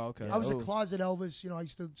 5. Oh, okay. I was a Oh. closet Elvis. I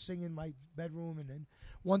used to sing in my bedroom. And then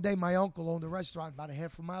one day my uncle owned a restaurant about a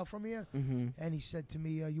half a mile from here. Mm-hmm. And he said to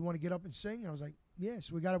me, you want to get up and sing? And I was like, yeah.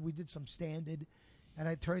 So we did some standard. And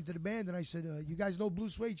I turned to the band and I said, you guys know Blue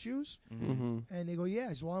Suede Shoes? Mm-hmm. And they go, yeah.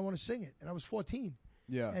 I said, well, I want to sing it. And I was 14.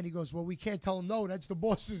 Yeah. And he goes, well, we can't tell him no. That's the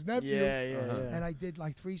boss's nephew. Yeah, yeah. And I did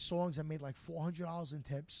like 3 songs. I made like $400 in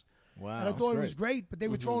tips. Wow. And I thought it was great, but they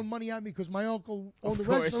were throwing money at me because my uncle owned the Of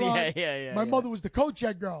course, restaurant. yeah. My mother was the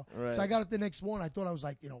co-check girl. Right. So I got up the next morning. I thought I was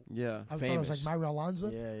like, Yeah. I thought I was like Famous. Mario Alonso.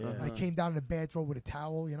 Yeah, yeah. And I came down in the bathrobe with a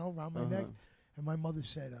towel, around my neck. And my mother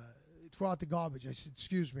said, throw out the garbage. I said,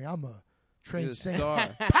 excuse me, I'm a trained You're a singer. star.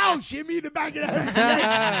 Pow! She hit me in the back of the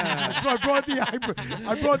head. So I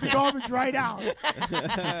brought the garbage right out.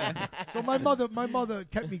 So my mother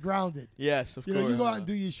kept me grounded. Yes, of course. You go out and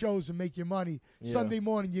do your shows and make your money. Yeah. Sunday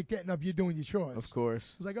morning, you're getting up, you're doing your chores. Of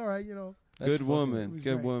course. I was like, all right, Good it woman. was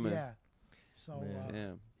Good great. woman. Yeah. So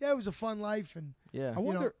Damn. yeah, it was a fun life, and Yeah. I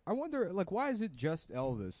wonder, like, why is it just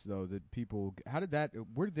Elvis though that people?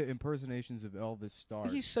 Where did the impersonations of Elvis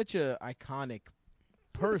start? He's such a iconic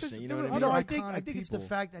person. there's- You know there what were I mean? other I think iconic it's the people.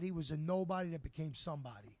 fact that he was a nobody that became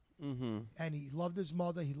somebody. Mm-hmm. and he loved his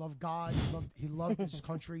mother. He loved God. He loved his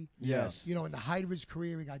country. Yes. You know, in the height of his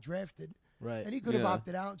career, he got drafted. Right. And he could have Yeah.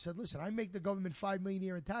 opted out and said, "Listen, I make the government $5 million a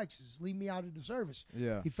year in taxes. Leave me out of the service."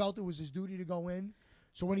 Yeah. He felt it was his duty to go in.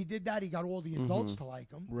 So when he did that, he got all the adults to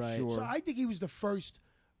like him. Right. Sure. So I think he was the first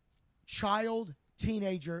child,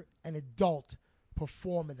 teenager, and adult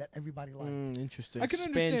performer that everybody liked. Interesting. I can Span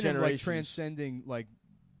understand him like generations. transcending like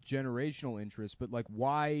generational interests, but like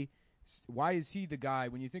why is he the guy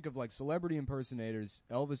when you think of like celebrity impersonators?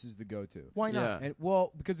 Elvis is the go-to. Why not? Yeah. And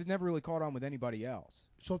well, because it never really caught on with anybody else.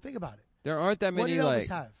 So think about it. There aren't that What many did Elvis like.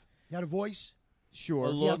 have? He had a voice. Sure.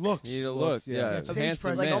 A He had look. looks. You need a Looks, look, yeah. yeah, Yeah, stage handsome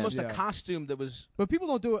presence. Like man. almost Yeah. a costume that was. But people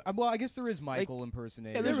don't do it. Well, I guess there is Michael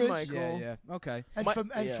impersonator. Yeah, there's There is. Michael. Yeah, yeah. Okay. And My- for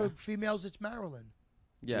yeah. for females, it's Marilyn.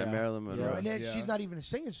 Yeah, Yeah. Marilyn Monroe. And then Yeah. she's not even a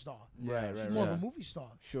singing star. Right, She's right, more right. of a movie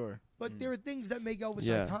star. Sure. But there are things that make Elvis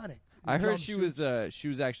Yeah. iconic. I The heard she jumpsuits.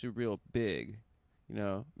 was actually real big. You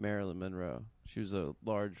know, Marilyn Monroe. She was a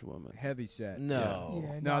large woman. Heavy set. No.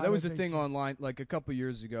 Yeah, No, I that was a don't thing think so. online like a couple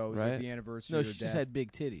years ago. It was Right? like the anniversary No, of she her just death. had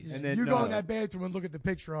big titties. Yeah. And then you no. go in that bathroom and look at the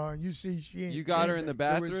picture of her, and you see she ain't. You got her ain't in the big.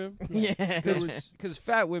 bathroom? Yeah. Because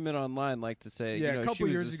fat women online like to say, Yeah, you know, a couple she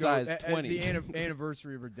was years a ago, size at 20. the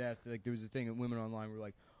anniversary of her death, like there was a thing that women online were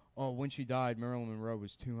like, "Oh, when she died, Marilyn Monroe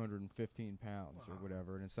was 215 pounds or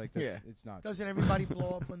whatever," and it's like, that's, Yeah. it's not. Doesn't everybody blow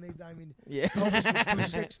up when they die? I mean, Yeah. Elvis was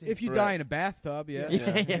 260. If you Right. die in a bathtub, yeah.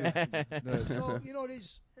 Yeah. So you know,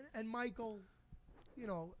 there's and Michael. You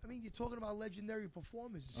know, I mean, you're talking about legendary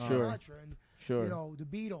performers, Sure. Sinatra, and Sure. you know the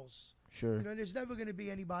Beatles. Sure. You know, there's never going to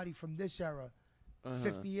be anybody from this era,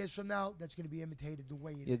 50 years from now, that's going to be imitated the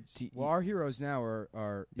way it Yeah, is. Well, our heroes now are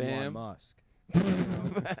Elon Bam. Musk.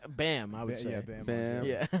 Bam, I would say. Yeah, Bam. Bam.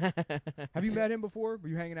 Yeah. Have you met him before? Were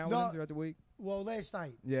you hanging out with No. him throughout the week? Well, last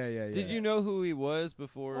night. Yeah, yeah, yeah. Did you know who he was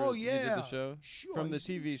before Oh you did yeah, the show? Sure, From the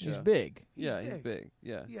he's- TV show. He's big. Yeah, he's big. big.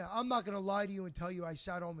 Yeah. Yeah, I'm not going to lie to you and tell you I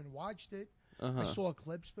sat home and watched it. I Uh-huh. saw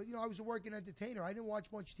clips, but you know, I was a working entertainer. I didn't watch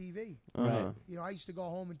much TV. Uh-huh. You know, I used to go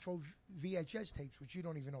home and throw VHS tapes, which you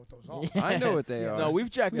don't even know what those are. I know what they Yeah. are. No,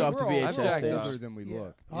 we've jacked Yeah, off we're to all- VHS. we're all days. older than we Yeah.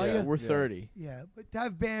 look. Oh, Yeah. yeah. We're Yeah. 30. Yeah, but to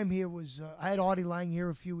have Bam here was I had Artie Lang here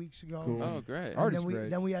a few weeks ago. Cool. Oh, great. And Artie's then we great.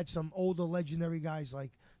 then we had some older legendary guys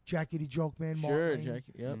like Jackie the Joke Man, Mark Sure, Lane,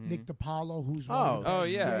 Jackie. Yep. Nick DiPaolo, who's Oh. one of the Oh,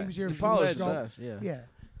 best. yeah. he was here a few DiPaolo's weeks the ago. best, yeah. Yeah,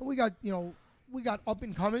 and we got we got up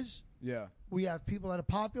and comers. Yeah. We have people that are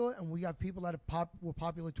popular, and we have people that were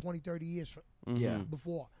popular 20, 30 years Yeah.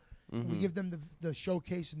 before. Mhm. And we give them the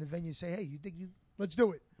showcase and the venue and say, hey, let's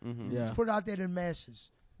do it. Mhm. Yeah. Let's put it out there to the masses.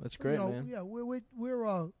 That's So, great, you know, man. Yeah,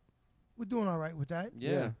 we're doing all right with that.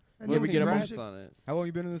 Yeah. And Well, then we get 'em on- Congrats on it. How long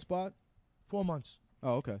you been in the spot? 4 months.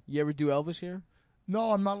 Oh, okay. You ever do Elvis here?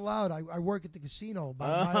 No, I'm not allowed. I work at the casino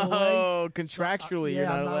about a mile away. Oh, contractually, Yeah, you're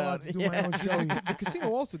I'm not allowed. to do my own show. The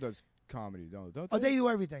casino also does comedy, don't they? Oh, they do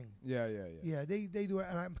everything. Yeah, yeah, yeah. Yeah, they do it,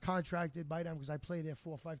 and I'm contracted by them because I play there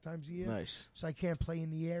 4 or 5 times a year. Nice. So I can't play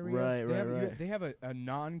in the area. Right, They right, have, right. they have a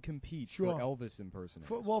non-compete Sure. for Elvis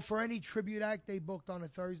impersonators. For any tribute act they booked on a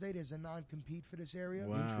Thursday, there's a non-compete for this area.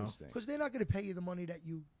 Wow. Interesting. Because they're not going to pay you the money that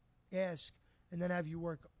you ask and then have you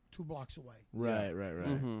work 2 blocks away. Right, right,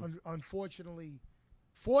 right. Mhm.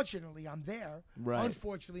 Fortunately, I'm there. Right.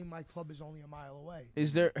 Unfortunately, my club is only a mile away.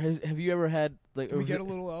 Is there? Have you ever had like? Can we get a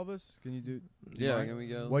little Elvis? Can you do? Yeah, Mike? can we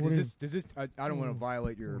go? What What does is- this? Does this? I don't want to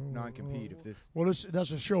violate your non-compete. If this. Well,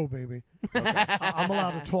 that's a show, baby. I'm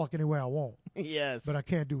allowed to talk any way I want, Yes. but I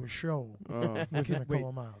can't do a show Oh. within a Wait, couple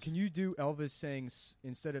of miles. Can you do Elvis saying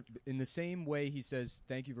instead of in the same way he says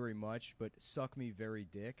 "Thank you very much," but "Suck me very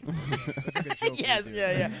dick"? That's like a joke we yes, do.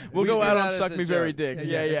 yeah, yeah. We'll We go do out that on as "Suck a Me Very joke. Dick."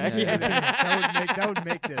 Yeah, Yeah, yeah, yeah. That would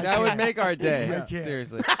make this. That would make our day. I can't.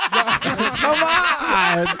 Seriously. Come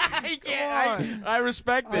on! I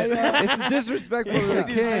respect it. It's disrespectful to the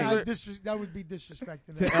king. That would be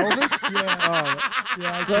disrespecting To him. Elvis?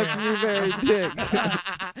 Yeah, I Suck can't. me very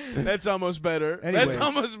dick. That's almost better. Anyways. That's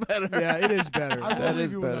almost better. Yeah, it is better. I will That leave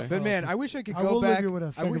is you with better. a- But man, I wish I could I go will back. leave you with a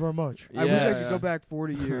I thank you wish, very much. I wish I Yeah. could go back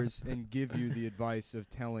 40 years and give you the advice of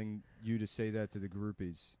telling you to say that to the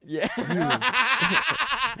groupies. Yeah.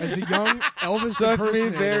 As a young Elvis Suck me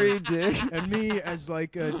impersonator, very dick. and me as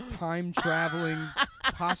like a time-traveling,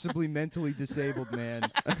 possibly mentally disabled man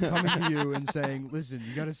coming to you and saying, "Listen,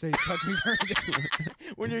 you got to say suck me very dick."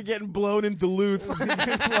 When you're getting blown in Duluth. In the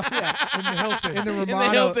Hilton. In the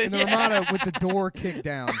Hilton, yeah. Ramada with the door kicked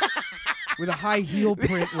down. With a high heel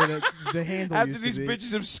print where the handle After used these to be.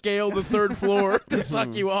 bitches have scaled the 3rd floor to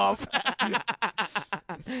suck you off.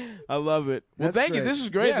 I love it. Well, That's thank you. great. This is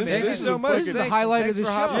great. Yeah, this man, is, thank this you is so much. fucking- This is the highlight of the show.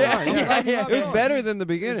 Yeah. It was better than the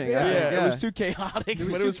beginning. Yeah, I it was think, too chaotic, It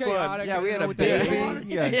was but too it was chaotic. fun. Yeah, we had a With the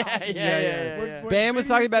baby. Yeah. Bam was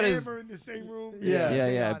talking about his. in the same room.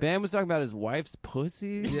 Yeah. Bam was talking about his wife's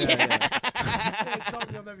pussy. It's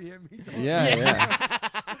something you'll never hear me talk Yeah.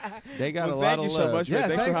 They got Well, a lot thank of you love. so much, man.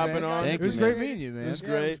 Thanks for hopping man. on. Thank It was you, great man. meeting you, man. It was Yeah,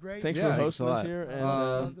 great. it was great. Thanks Yeah, for thanks hosting a us lot. here. And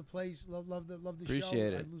Love the place. Love the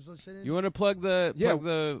Appreciate show. it. I was listening. You want to plug the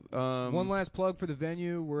One last plug for the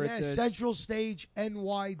venue. We're at the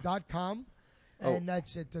CentralStageNY.com. And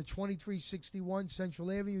that's at 2361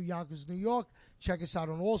 Central Avenue, Yonkers, New York. Check us out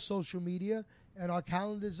on all social media. And our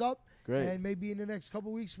calendar's up. Great. And maybe in the next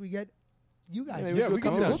couple weeks we get you guys. Yeah, we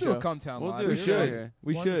can do. We'll do a show. come town We'll live. do we a show should. here.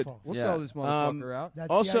 We should. Wonderful. We'll Yeah. sell this motherfucker out. That's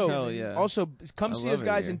Also- the Hell idea. yeah. Also, come I see love us, it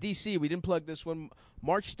guys, here. in D.C. We didn't plug this one.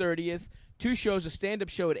 March 30th, 2 shows, a stand-up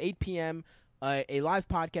show at 8 p.m., a live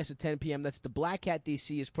podcast at 10 p.m. That's the Black Hat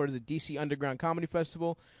D.C. as part of the D.C. Underground Comedy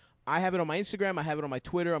Festival. I have it on my Instagram. I have it on my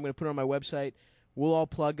Twitter. I'm going to put it on my website. We'll all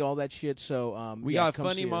plug all that shit. So We yeah, got come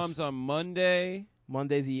Funny see us. Moms on Monday,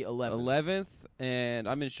 Monday the 11th. and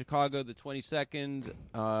I'm in Chicago the 22nd,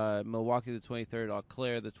 Milwaukee the 23rd, Eau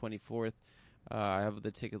Claire the 24th. I have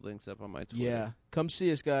the ticket links up on my Twitter. Yeah, come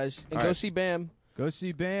see us, guys, and All go right. see Bam. Go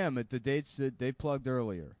see Bam at the dates that they plugged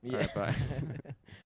earlier. All right, bye.